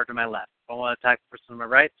throw a card to my left. If I want to attack the person to my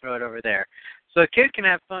right, throw it over there. So a kid can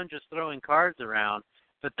have fun just throwing cards around,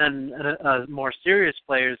 but then a more serious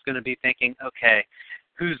player is going to be thinking, okay,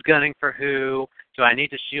 who's gunning for who? Do I need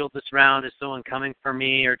to shield this round? Is someone coming for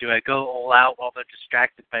me? Or do I go all out while they're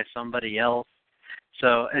distracted by somebody else?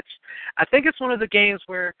 So I think it's one of the games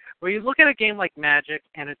where you look at a game like Magic,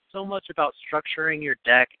 and it's so much about structuring your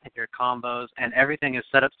deck and your combos, and everything is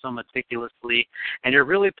set up so meticulously, and you're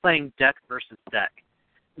really playing deck versus deck.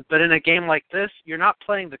 But in a game like this, you're not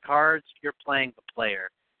playing the cards, you're playing the player.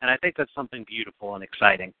 And I think that's something beautiful and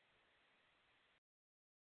exciting.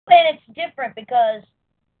 And it's different because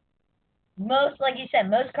like you said,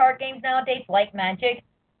 most card games nowadays, like Magic,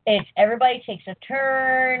 it's everybody takes a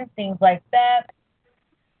turn, things like that.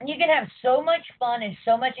 You can have so much fun and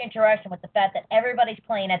so much interaction with the fact that everybody's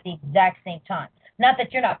playing at the exact same time. Not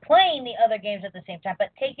that you're not playing the other games at the same time, but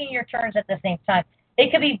taking your turns at the same time. It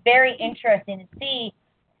could be very interesting to see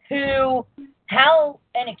how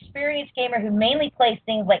an experienced gamer who mainly plays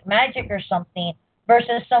things like Magic or something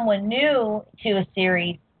versus someone new to a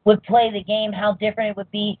series would play the game, how different it would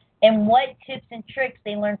be, and what tips and tricks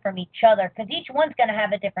they learn from each other. Because each one's going to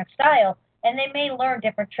have a different style, and they may learn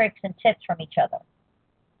different tricks and tips from each other.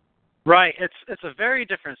 Right. It's a very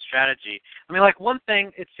different strategy. I mean, like, one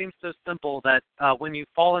thing, it seems so simple that when you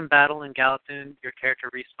fall in battle in Galatune, your character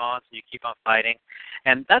respawns and you keep on fighting.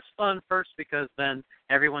 And that's fun first because then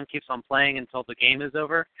everyone keeps on playing until the game is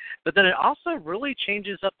over. But then it also really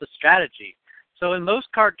changes up the strategy. So in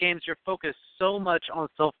most card games, you're focused so much on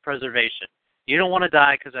self-preservation. You don't want to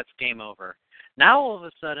die because that's game over. Now, all of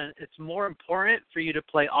a sudden, it's more important for you to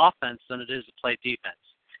play offense than it is to play defense.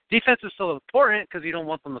 Defense is still important because you don't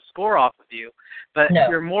want them to score off of you, but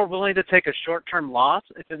You're more willing to take a short-term loss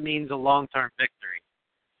if it means a long-term victory.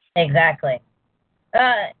 Exactly.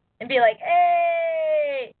 And be like,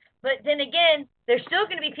 hey! But then again, there's still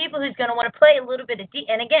going to be people who's going to want to play a little bit of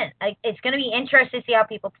and again, it's going to be interesting to see how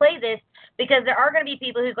people play this because there are going to be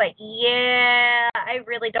people who's like, yeah, I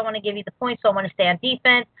really don't want to give you the points, so I want to stay on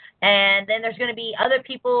defense. And then there's going to be other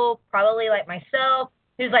people, probably like myself,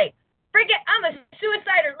 who's like, frick it, I'm a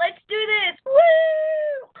suicider. Let's do this.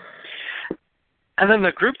 Woo! And then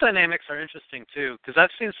the group dynamics are interesting, too, because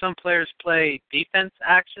I've seen some players play defense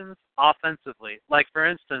actions offensively. Like, for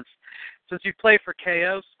instance, since you play for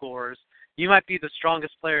KO scores, you might be the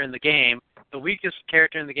strongest player in the game. The weakest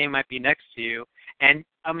character in the game might be next to you. And,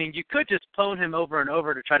 I mean, you could just pwn him over and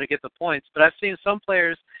over to try to get the points, but I've seen some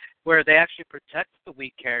players where they actually protect the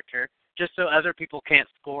weak character just so other people can't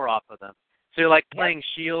score off of them. So you're like playing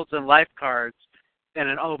shields and life cards in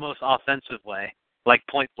an almost offensive way, like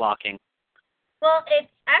point blocking. Well,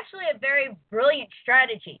 it's actually a very brilliant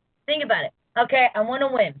strategy. Think about it. Okay, I want to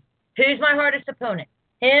win. Who's my hardest opponent?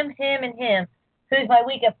 Him, and him. Who's my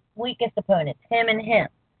weakest opponent? Him and him.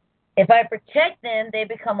 If I protect them, they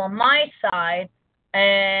become on my side,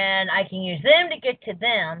 and I can use them to get to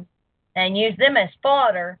them and use them as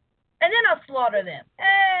fodder, and then I'll slaughter them.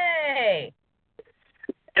 Hey!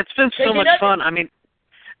 It's been so much fun. I mean,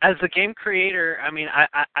 as a game creator, I mean,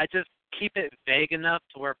 I just keep it vague enough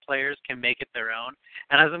to where players can make it their own.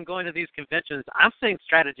 And as I'm going to these conventions, I'm seeing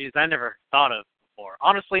strategies I never thought of before.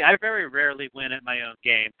 Honestly, I very rarely win at my own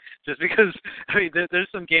game, just because, I mean, there's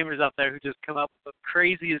some gamers out there who just come up with the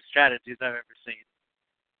craziest strategies I've ever seen.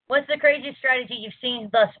 What's the craziest strategy you've seen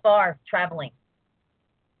thus far traveling?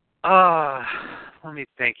 Let me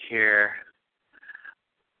think here.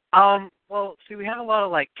 Well, see, we have a lot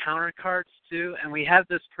of, like, counter cards, too, and we have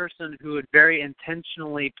this person who would very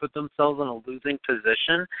intentionally put themselves in a losing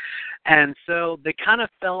position, and so they kind of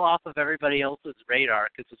fell off of everybody else's radar,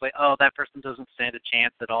 because it's like, oh, that person doesn't stand a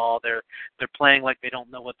chance at all, they're playing like they don't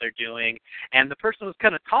know what they're doing, and the person was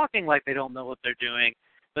kind of talking like they don't know what they're doing,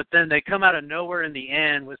 but then they come out of nowhere in the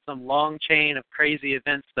end with some long chain of crazy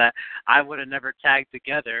events that I would have never tagged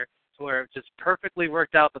together, to where it just perfectly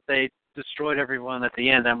worked out that they destroyed everyone at the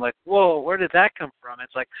end. I'm like, whoa, where did that come from?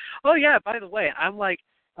 It's like, oh yeah, by the way, I'm like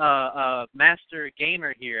a master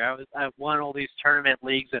gamer here. I've won all these tournament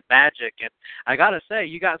leagues at Magic, and I gotta say,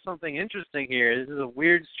 you got something interesting here. This is a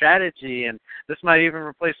weird strategy, and this might even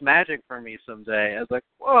replace Magic for me someday. I was like,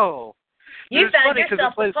 whoa. You found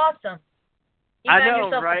yourself a possum. You found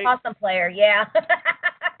yourself a possum player, yeah.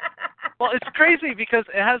 Well, it's crazy because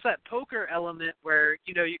it has that poker element where,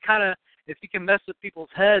 you know, you kind of, if you can mess with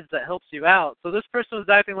people's heads, that helps you out. So this person was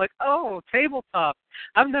acting like, oh, tabletop.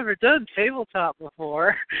 I've never done tabletop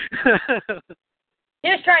before. He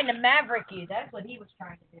was trying to maverick you. That's what he was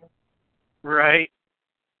trying to do. Right.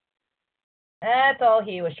 That's all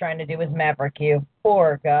he was trying to do was maverick you.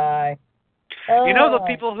 Poor guy. Oh. You know, the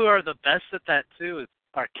people who are the best at that, too,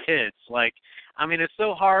 are kids. Like, I mean, it's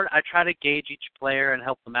so hard. I try to gauge each player and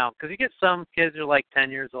help them out, because you get some kids who are like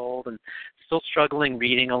 10 years old and still struggling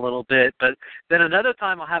reading a little bit, but then another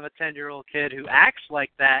time I'll have a 10-year-old kid who acts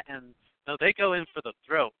like that, and you know, they go in for the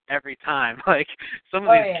throat every time. Like, some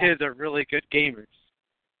of these kids are really good gamers.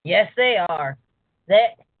 Yes, they are.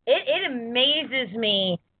 It amazes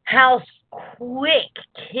me how quick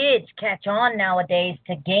kids catch on nowadays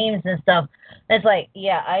to games and stuff. It's like,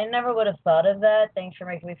 yeah, I never would have thought of that. Thanks for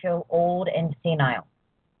making me feel old and senile.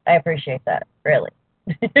 I appreciate that, really.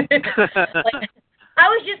 Like, I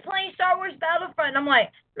was just playing Star Wars Battlefront, and I'm like,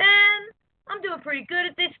 man, I'm doing pretty good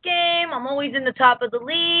at this game. I'm always in the top of the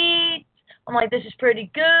league. I'm like, this is pretty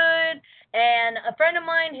good. And a friend of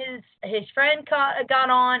mine, his friend got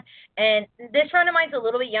on, and this friend of mine's a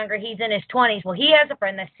little bit younger. He's in his 20s. Well, he has a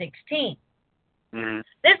friend that's 16. Mm-hmm.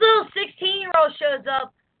 This little 16-year-old shows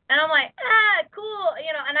up, and I'm like, cool,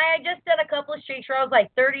 you know. And I had just done a couple of streaks where I was like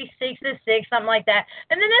 36-6, something like that.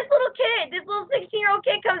 And then this little 16-year-old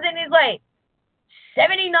kid comes in, and he's like,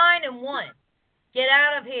 79-1. Get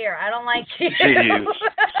out of here. I don't like you.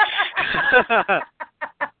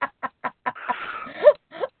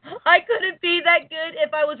 I couldn't be that good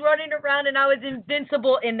if I was running around and I was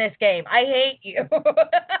invincible in this game. I hate you.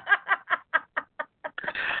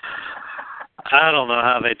 I don't know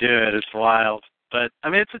how they do it. It's wild. But, I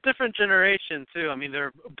mean, it's a different generation, too. I mean,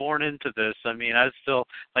 they're born into this. I mean, I still,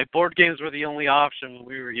 like, board games were the only option when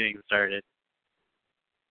we were getting started.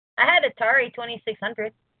 I had Atari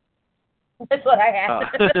 2600. That's what I had.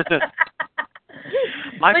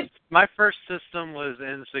 My first system was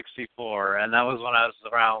N64, and that was when I was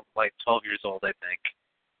around, like, 12 years old, I think.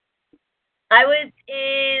 I was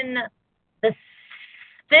in the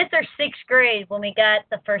 5th or 6th grade when we got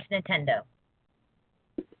the first Nintendo.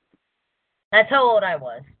 That's how old I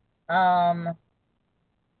was.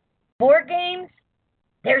 Board games,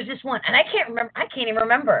 there's this one, and I can't even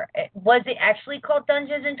remember. Was it actually called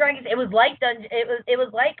Dungeons and Dragons? It was like it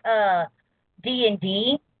was like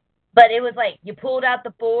D&D, but it was like you pulled out the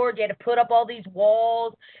board, you had to put up all these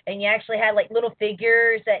walls, and you actually had like little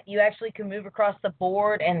figures that you actually could move across the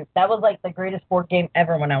board, and that was like the greatest board game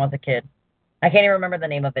ever when I was a kid. I can't even remember the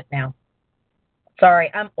name of it now. Sorry,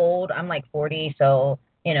 I'm old. I'm like 40, so,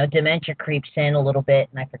 dementia creeps in a little bit,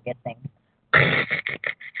 and I forget things. That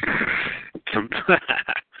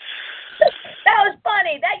was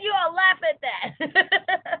funny. That you all laugh at that.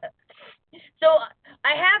 So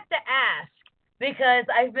I have to ask, because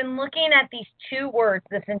I've been looking at these two words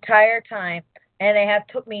this entire time, and they have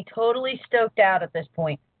me totally stoked out at this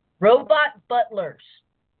point. Robot butlers.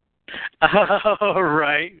 Oh,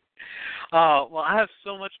 right. Oh, well, I have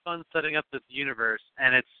so much fun setting up this universe,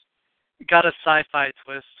 and it's got a sci-fi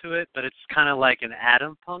twist to it, but it's kind of like an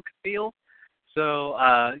Adam Punk feel. So,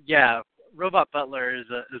 yeah, Robot Butler is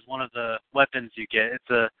one of the weapons you get. It's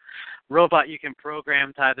a robot you can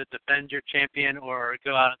program to either defend your champion or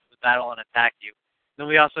go out into the battle and attack you. Then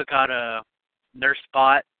we also got a Nurse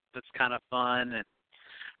Bot that's kind of fun, and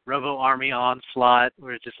Robo Army Onslaught,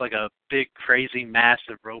 where it's just like a big, crazy mass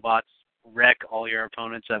of robots wreck all your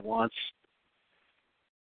opponents at once.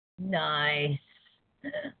 Nice.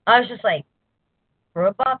 I was just like,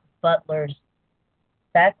 Robot butlers.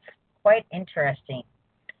 That's quite interesting.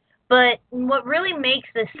 But what really makes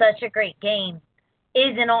this such a great game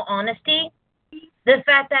is, in all honesty, the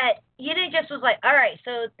fact that you didn't just was like, all right,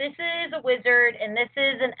 so this is a wizard, and this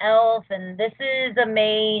is an elf, and this is a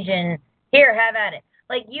mage, and here, have at it.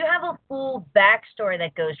 Like, you have a full backstory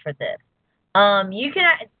that goes for this.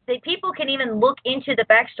 People can even look into the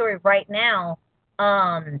backstory right now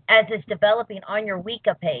as it's developing on your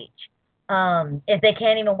Wika page, if they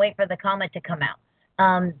can't even wait for the comic to come out.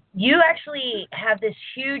 You actually have this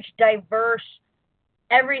huge, diverse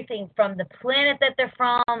everything from the planet that they're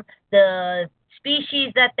from, the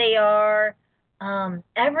species that they are,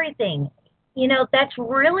 everything. That's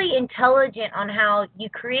really intelligent on how you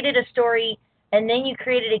created a story, and then you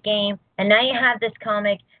created a game, and now you have this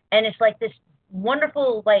comic, and it's like this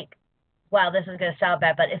wonderful, like, wow, this is going to sound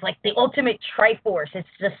bad, but it's like the ultimate Triforce. It's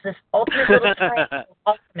just this ultimate little Triforce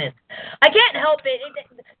Optimus. I can't help it.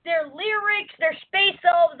 Their lyrics, their space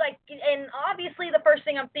elves, like, and obviously the first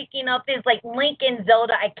thing I'm thinking of is like Link and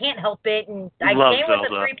Zelda. I can't help it. And I came with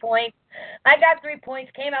the 3 points. I got 3 points,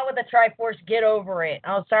 came out with a Triforce. Get over it.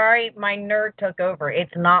 Oh, sorry, my nerd took over.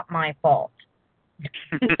 It's not my fault.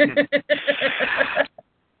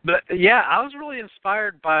 But yeah, I was really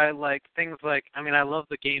inspired by like things like, I love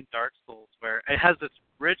the game Dark Souls, where it has this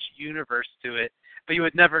rich universe to it, but you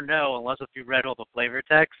would never know unless if you read all the flavor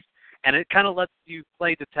text, and it kind of lets you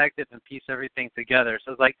play detective and piece everything together.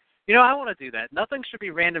 So it's like, I want to do that. Nothing should be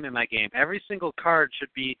random in my game. Every single card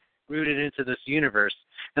should be rooted into this universe.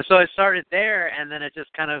 And so I started there, and then it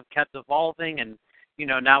just kind of kept evolving, and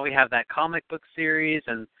now we have that comic book series,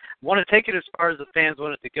 and want to take it as far as the fans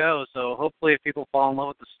want it to go. So hopefully if people fall in love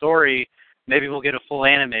with the story, maybe we'll get a full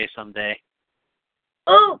anime someday.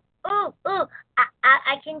 I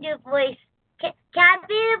can do a voice. Can I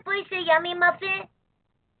be the voice of Yummy Muffin?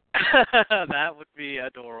 That would be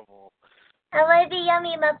adorable. I want to be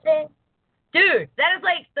Yummy Muffin. Dude, that is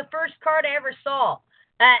like the first card I ever saw.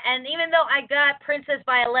 And even though I got Princess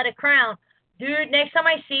Violetta Crown, dude, next time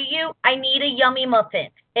I see you, I need a Yummy Muffin.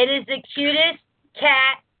 It is the cutest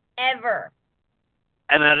cat ever.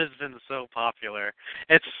 And that has been so popular.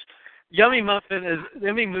 It's Yummy Muffin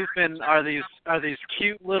are these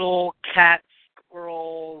cute little cat,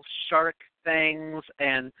 squirrel, shark things,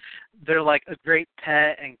 and they're like a great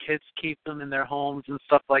pet, and kids keep them in their homes and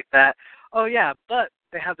stuff like that. Oh yeah, but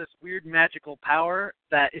they have this weird magical power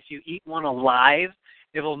that if you eat one alive,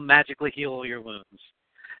 it will magically heal your wounds.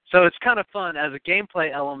 So it's kind of fun as a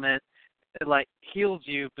gameplay element. It like heals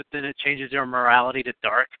you, but then it changes your morality to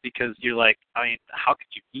dark because you're like, how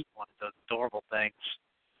could you eat one of those adorable things?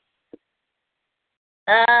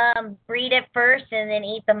 Breed it first and then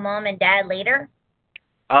eat the mom and dad later.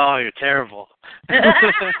 Oh, you're terrible.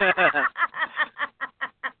 I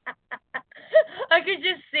could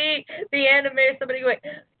just see the anime of somebody going,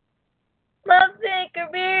 Muffin,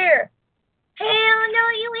 come here. Hell no,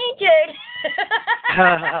 you injured.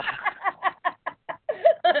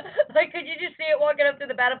 Like, could you just see it walking up to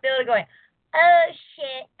the battlefield and going, oh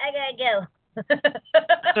shit, I gotta go.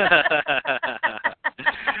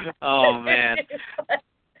 Oh man.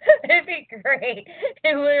 It'd be great.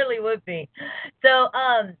 It literally would be. So,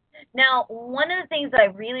 now one of the things that I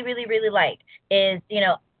really, really, really like is,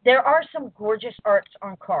 there are some gorgeous arts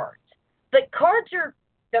on cards. But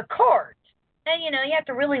they're cards. And, you have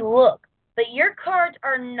to really look. But your cards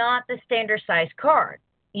are not the standard size card.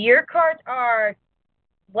 Your cards are,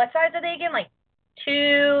 what size are they again? Like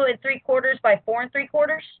 2 3/4 by 4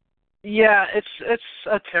 3/4? Yeah, it's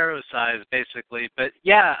a tarot size basically. But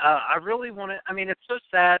yeah, I really want to. It's so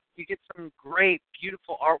sad. You get some great,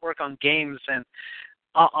 beautiful artwork on games, and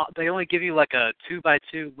they only give you like a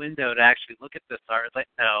 2x2 window to actually look at this art. It's like,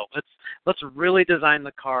 no, let's really design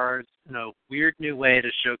the cards in a weird new way to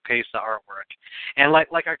showcase the artwork. And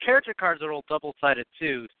like our character cards are all double-sided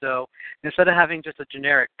too, so instead of having just a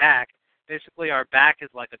generic back, basically our back is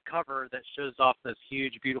like a cover that shows off this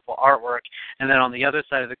huge, beautiful artwork, and then on the other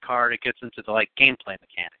side of the card, it gets into the like gameplay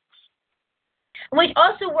mechanics. Which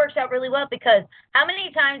also works out really well because how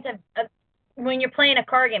many times have when you're playing a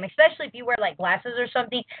card game, especially if you wear like glasses or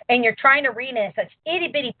something, and you're trying to read in such itty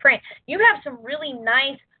bitty print, you have some really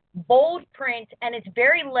nice bold print, and it's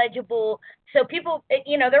very legible. So people,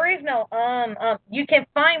 there is no you can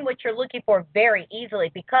find what you're looking for very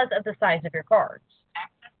easily because of the size of your cards.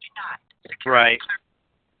 Right.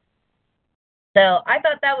 So I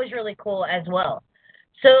thought that was really cool as well.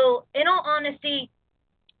 So in all honesty,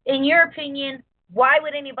 in your opinion, why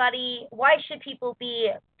should people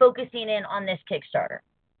be focusing in on this Kickstarter?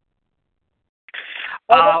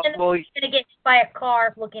 Other than well, going to get hit by a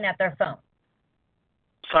car looking at their phone.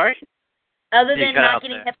 Sorry? Other than not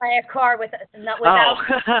getting hit by a car without getting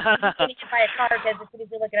hit by a car because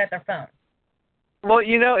they're looking at their phone. Well,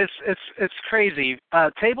 it's crazy.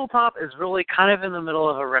 Tabletop is really kind of in the middle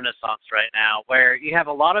of a renaissance right now, where you have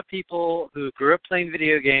a lot of people who grew up playing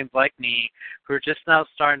video games like me, who are just now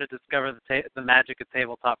starting to discover the magic of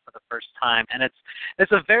tabletop for the first time, and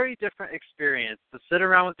it's a very different experience to sit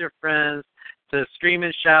around with your friends, to scream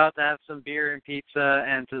and shout, to have some beer and pizza,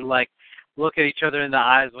 and to like look at each other in the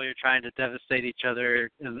eyes while you're trying to devastate each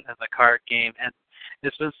other in the card game. And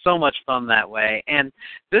it's been so much fun that way. And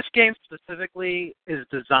this game specifically is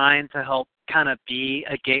designed to help kind of be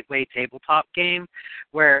a gateway tabletop game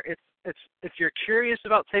where it's if you're curious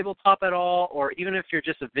about tabletop at all, or even if you're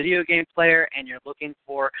just a video game player and you're looking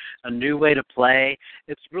for a new way to play,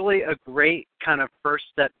 it's really a great kind of first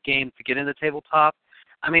step game to get into tabletop.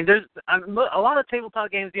 I mean, there's a lot of tabletop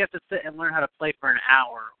games you have to sit and learn how to play for an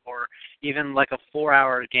hour or even like a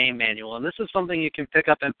 4-hour game manual. And this is something you can pick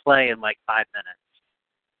up and play in like 5 minutes.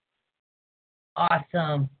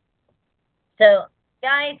 Awesome. So,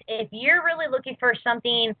 guys, if you're really looking for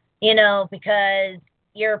something, because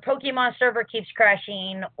your Pokemon server keeps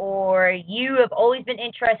crashing or you have always been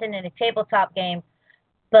interested in a tabletop game,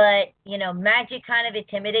 but, Magic kind of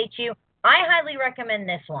intimidates you, I highly recommend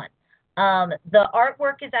this one. The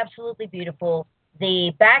artwork is absolutely beautiful.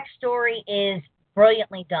 The backstory is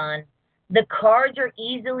brilliantly done. The cards are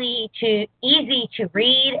easy to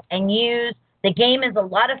read and use. The game is a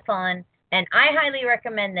lot of fun, and I highly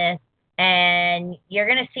recommend this, and you're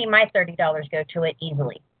going to see my $30 go to it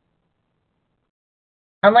easily.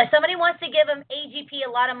 Unless somebody wants to give them AGP a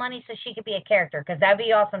lot of money so she could be a character, because that'd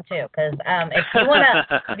be awesome too. Because if you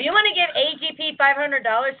want to give AGP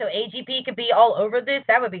 $500 so AGP could be all over this,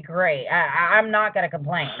 that would be great. I'm not going to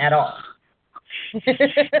complain at all.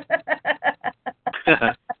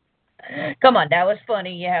 Come on, that was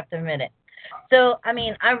funny. You have to admit it. So, I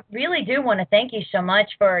mean, I really do want to thank you so much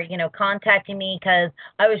for, contacting me, because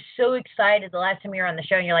I was so excited the last time you were on the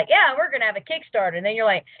show, and you're like, yeah, we're going to have a Kickstarter. And then you're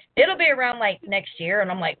like, it'll be around, like, next year.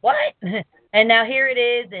 And I'm like, what? And now here it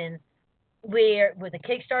is, and with the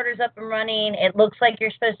Kickstarter's up and running, it looks like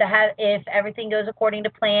you're supposed to have, if everything goes according to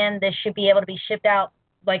plan, this should be able to be shipped out,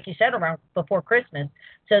 like you said, around before Christmas.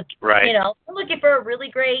 So, right. I'm looking for a really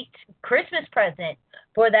great Christmas present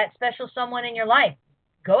for that special someone in your life.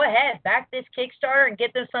 Go ahead, back this Kickstarter and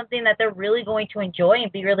get them something that they're really going to enjoy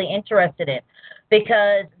and be really interested in,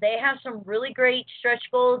 because they have some really great stretch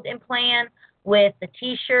goals in plan with the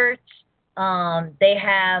T-shirts. They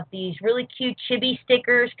have these really cute chibi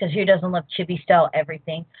stickers, because who doesn't love chibi style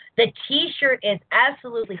everything? The T-shirt is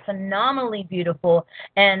absolutely phenomenally beautiful,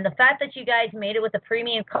 and the fact that you guys made it with a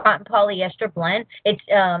premium cotton polyester blend,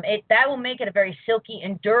 that will make it a very silky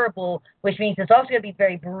and durable, which means it's also going to be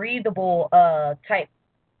very breathable type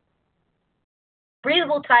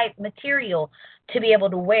material to be able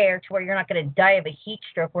to wear, to where you're not going to die of a heat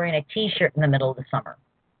stroke wearing a T-shirt in the middle of the summer.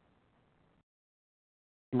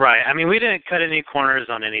 Right. I mean, we didn't cut any corners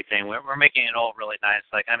on anything. We're making it all really nice.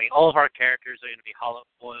 Like, I mean, all of our characters are going to be hollow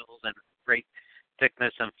foils and great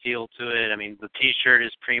thickness and feel to it. I mean, the T-shirt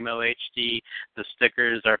is primo HD. The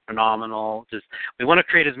stickers are phenomenal. We want to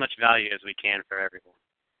create as much value as we can for everyone.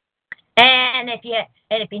 And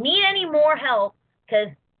if you need any more help, because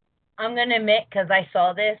I'm going to admit, because I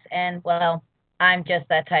saw this, and, well, I'm just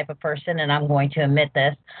that type of person, and I'm going to admit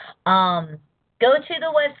this. Go to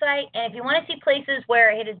the website, and if you want to see places where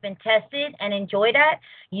it has been tested and enjoyed at,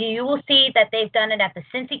 you will see that they've done it at the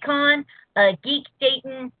CincyCon, Geek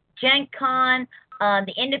Dayton, Gen Con,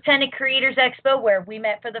 the Independent Creators Expo, where we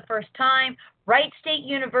met for the first time, Wright State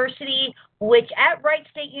University, which at Wright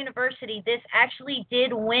State University, this actually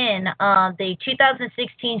did win the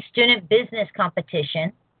 2016 Student Business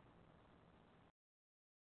Competition.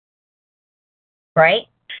 Right?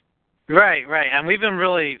 Right. And we've been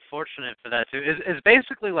really fortunate for that, too. It's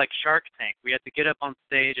basically like Shark Tank. We had to get up on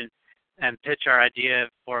stage and pitch our idea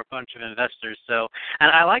for a bunch of investors. So,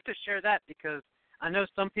 and I like to share that because I know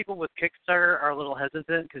some people with Kickstarter are a little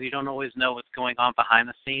hesitant because you don't always know what's going on behind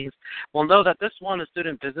the scenes. Well, know that this won a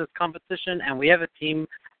student business competition, and we have a team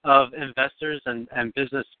of investors and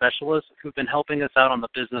business specialists who've been helping us out on the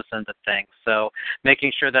business end of things. So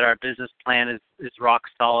making sure that our business plan is rock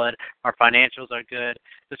solid, our financials are good.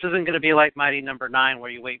 This isn't going to be like Mighty Number 9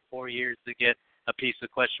 where you wait 4 years to get a piece of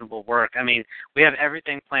questionable work. I mean, we have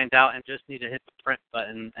everything planned out and just need to hit the print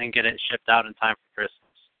button and get it shipped out in time for Christmas.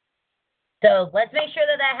 So let's make sure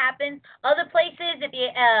that happens. Other places, if you,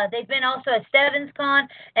 they've been also at StevensCon,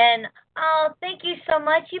 and thank you so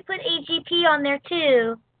much. You put AGP on there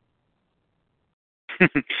too.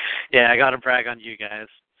 Yeah, I got to brag on you guys.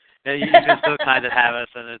 You've been so kind to have us,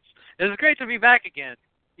 and it's great to be back again,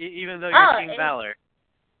 even though you're King Valor.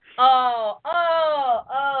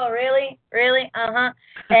 Really? And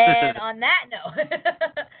on that note,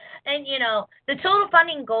 and the total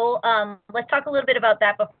funding goal. Let's talk a little bit about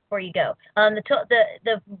that before you go.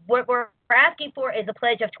 What we're asking for is a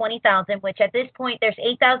pledge of $20,000, which at this point there's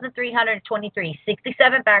 8,323,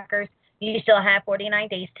 67 backers. You still have 49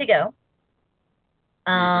 days to go.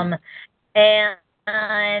 And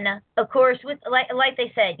of course, with like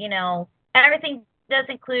they said, everything does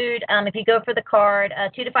include, if you go for the card,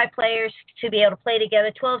 2 to 5 players to be able to play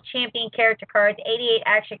together, 12 champion character cards, 88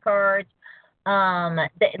 action cards.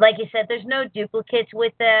 Like you said, there's no duplicates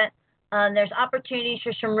with that. There's opportunities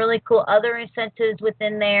for some really cool other incentives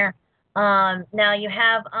within there. Now you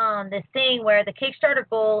have this thing where the Kickstarter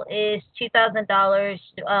goal is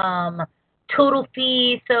 $2,000 total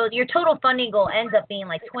fee. So your total funding goal ends up being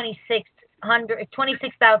like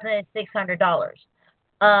 $26,600.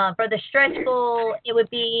 For the stretch goal, it would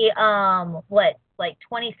be like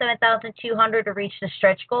 $27,200 to reach the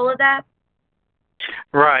stretch goal of that.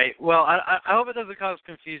 Right. Well, I hope it doesn't cause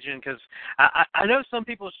confusion because I know some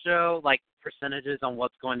people show like percentages on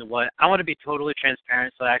what's going to what. I want to be totally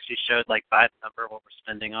transparent, so I actually showed like by the number what we're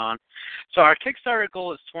spending on. So our Kickstarter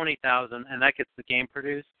goal is $20,000, and that gets the game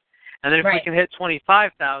produced. And then if we can hit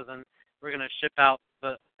 $25,000, we're going to ship out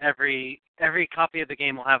every copy of the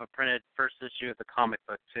game will have a printed first issue of the comic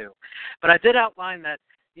book too. But I did outline that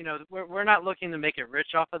we're not looking to make it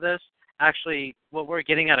rich off of this. Actually, what we're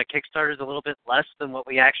getting out of Kickstarter is a little bit less than what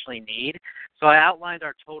we actually need. So I outlined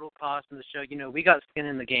our total cost in the show. We got skin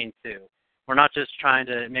in the game too. We're not just trying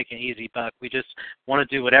to make an easy buck. We just want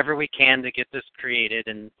to do whatever we can to get this created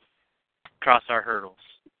and cross our hurdles.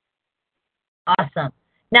 Awesome.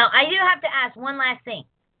 Now, I do have to ask one last thing.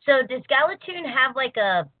 So does Galatune have like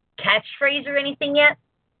a catchphrase or anything yet?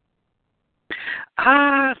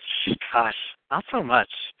 Gosh, not so much.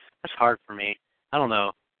 That's hard for me. I don't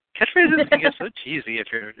know. Catchphrases can get so cheesy if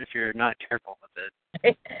you're not careful with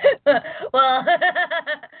it. Well,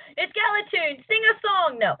 it's Galatune. Sing a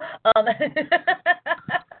song. No.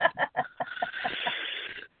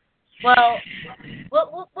 Well,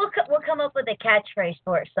 we'll come up with a catchphrase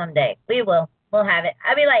for it someday. We will. We'll have it.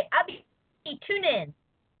 I'll be tune in.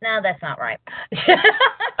 No, that's not right.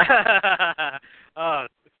 Oh,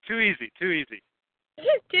 too easy. Too easy.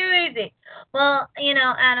 Well,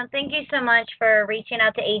 Adam, thank you so much for reaching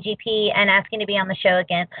out to AGP and asking to be on the show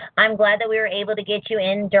again. I'm glad that we were able to get you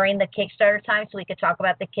in during the Kickstarter time so we could talk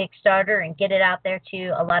about the Kickstarter and get it out there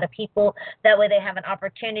to a lot of people. That way they have an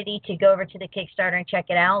opportunity to go over to the Kickstarter and check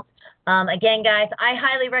it out. Again, guys, I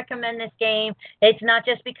highly recommend this game. It's not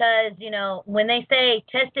just because, when they say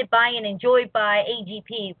tested by and enjoyed by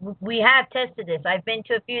AGP, we have tested this. I've been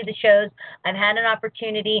to a few of the shows. I've had an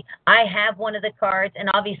opportunity. I have one of the cards, and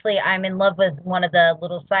obviously I'm in love with one of the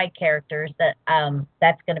little side characters that's going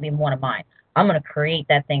to be one of mine. I'm going to create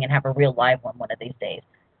that thing and have a real live one of these days.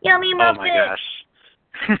 Yummy muffin. Oh,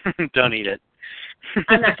 my gosh. Don't eat it.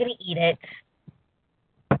 I'm not going to eat it.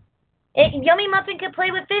 Yummy Muffin could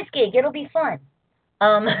play with Fizzgig. It'll be fun.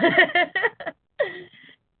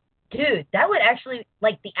 Dude, that would actually,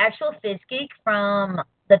 like the actual Fizzgig from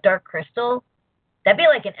the Dark Crystal, that'd be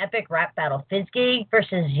like an epic rap battle. Fizzgig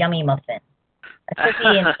versus Yummy Muffin. That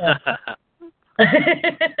could be insane.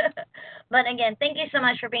 But again, thank you so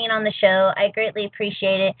much for being on the show. I greatly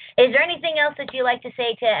appreciate it. Is there anything else that you'd like to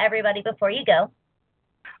say to everybody before you go?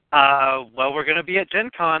 Well, we're going to be at Gen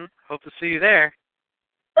Con. Hope to see you there.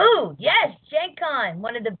 Oh yes, Gen Con,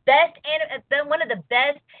 one of the best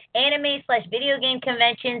anime/video game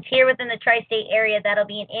conventions here within the tri-state area. That'll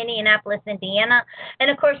be in Indianapolis, Indiana. And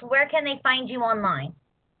of course, where can they find you online?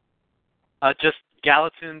 Just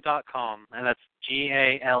Galatune.com, and that's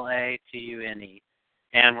Galatune.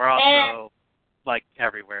 And we're also like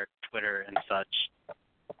everywhere, Twitter and such.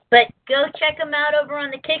 But go check them out over on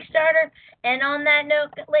the Kickstarter. And on that note,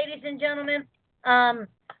 ladies and gentlemen,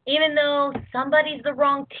 even though somebody's the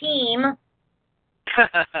wrong team, I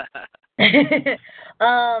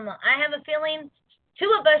have a feeling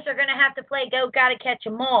two of us are going to have to play Go Gotta Catch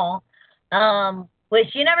 'Em All,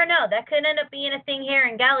 which you never know. That could end up being a thing here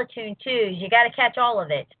in Galatune, too. You got to catch all of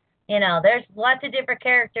it. You know, there's lots of different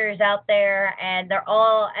characters out there, and they're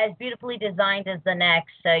all as beautifully designed as the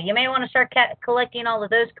next. So you may want to start collecting all of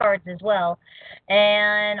those cards as well.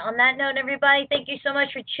 And on that note, everybody, thank you so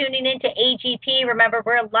much for tuning in to AGP. Remember,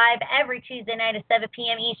 we're live every Tuesday night at 7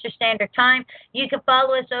 p.m. Eastern Standard Time. You can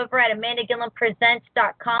follow us over at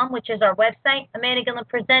AmandaGilliamPresents.com, which is our website. Amanda Gilliam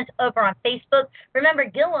Presents over on Facebook. Remember,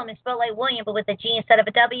 Gilliam is spelled like William, but with a G instead of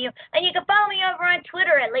a W. And you can follow me over on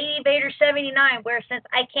Twitter at LadyVader79, where since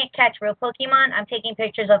I can't catch real Pokemon, I'm taking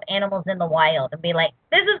pictures of animals in the wild and be like,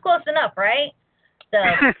 this is close enough, right? So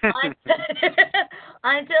until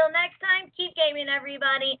next time, keep gaming,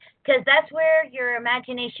 everybody, because that's where your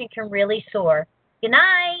imagination can really soar. Good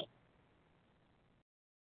night.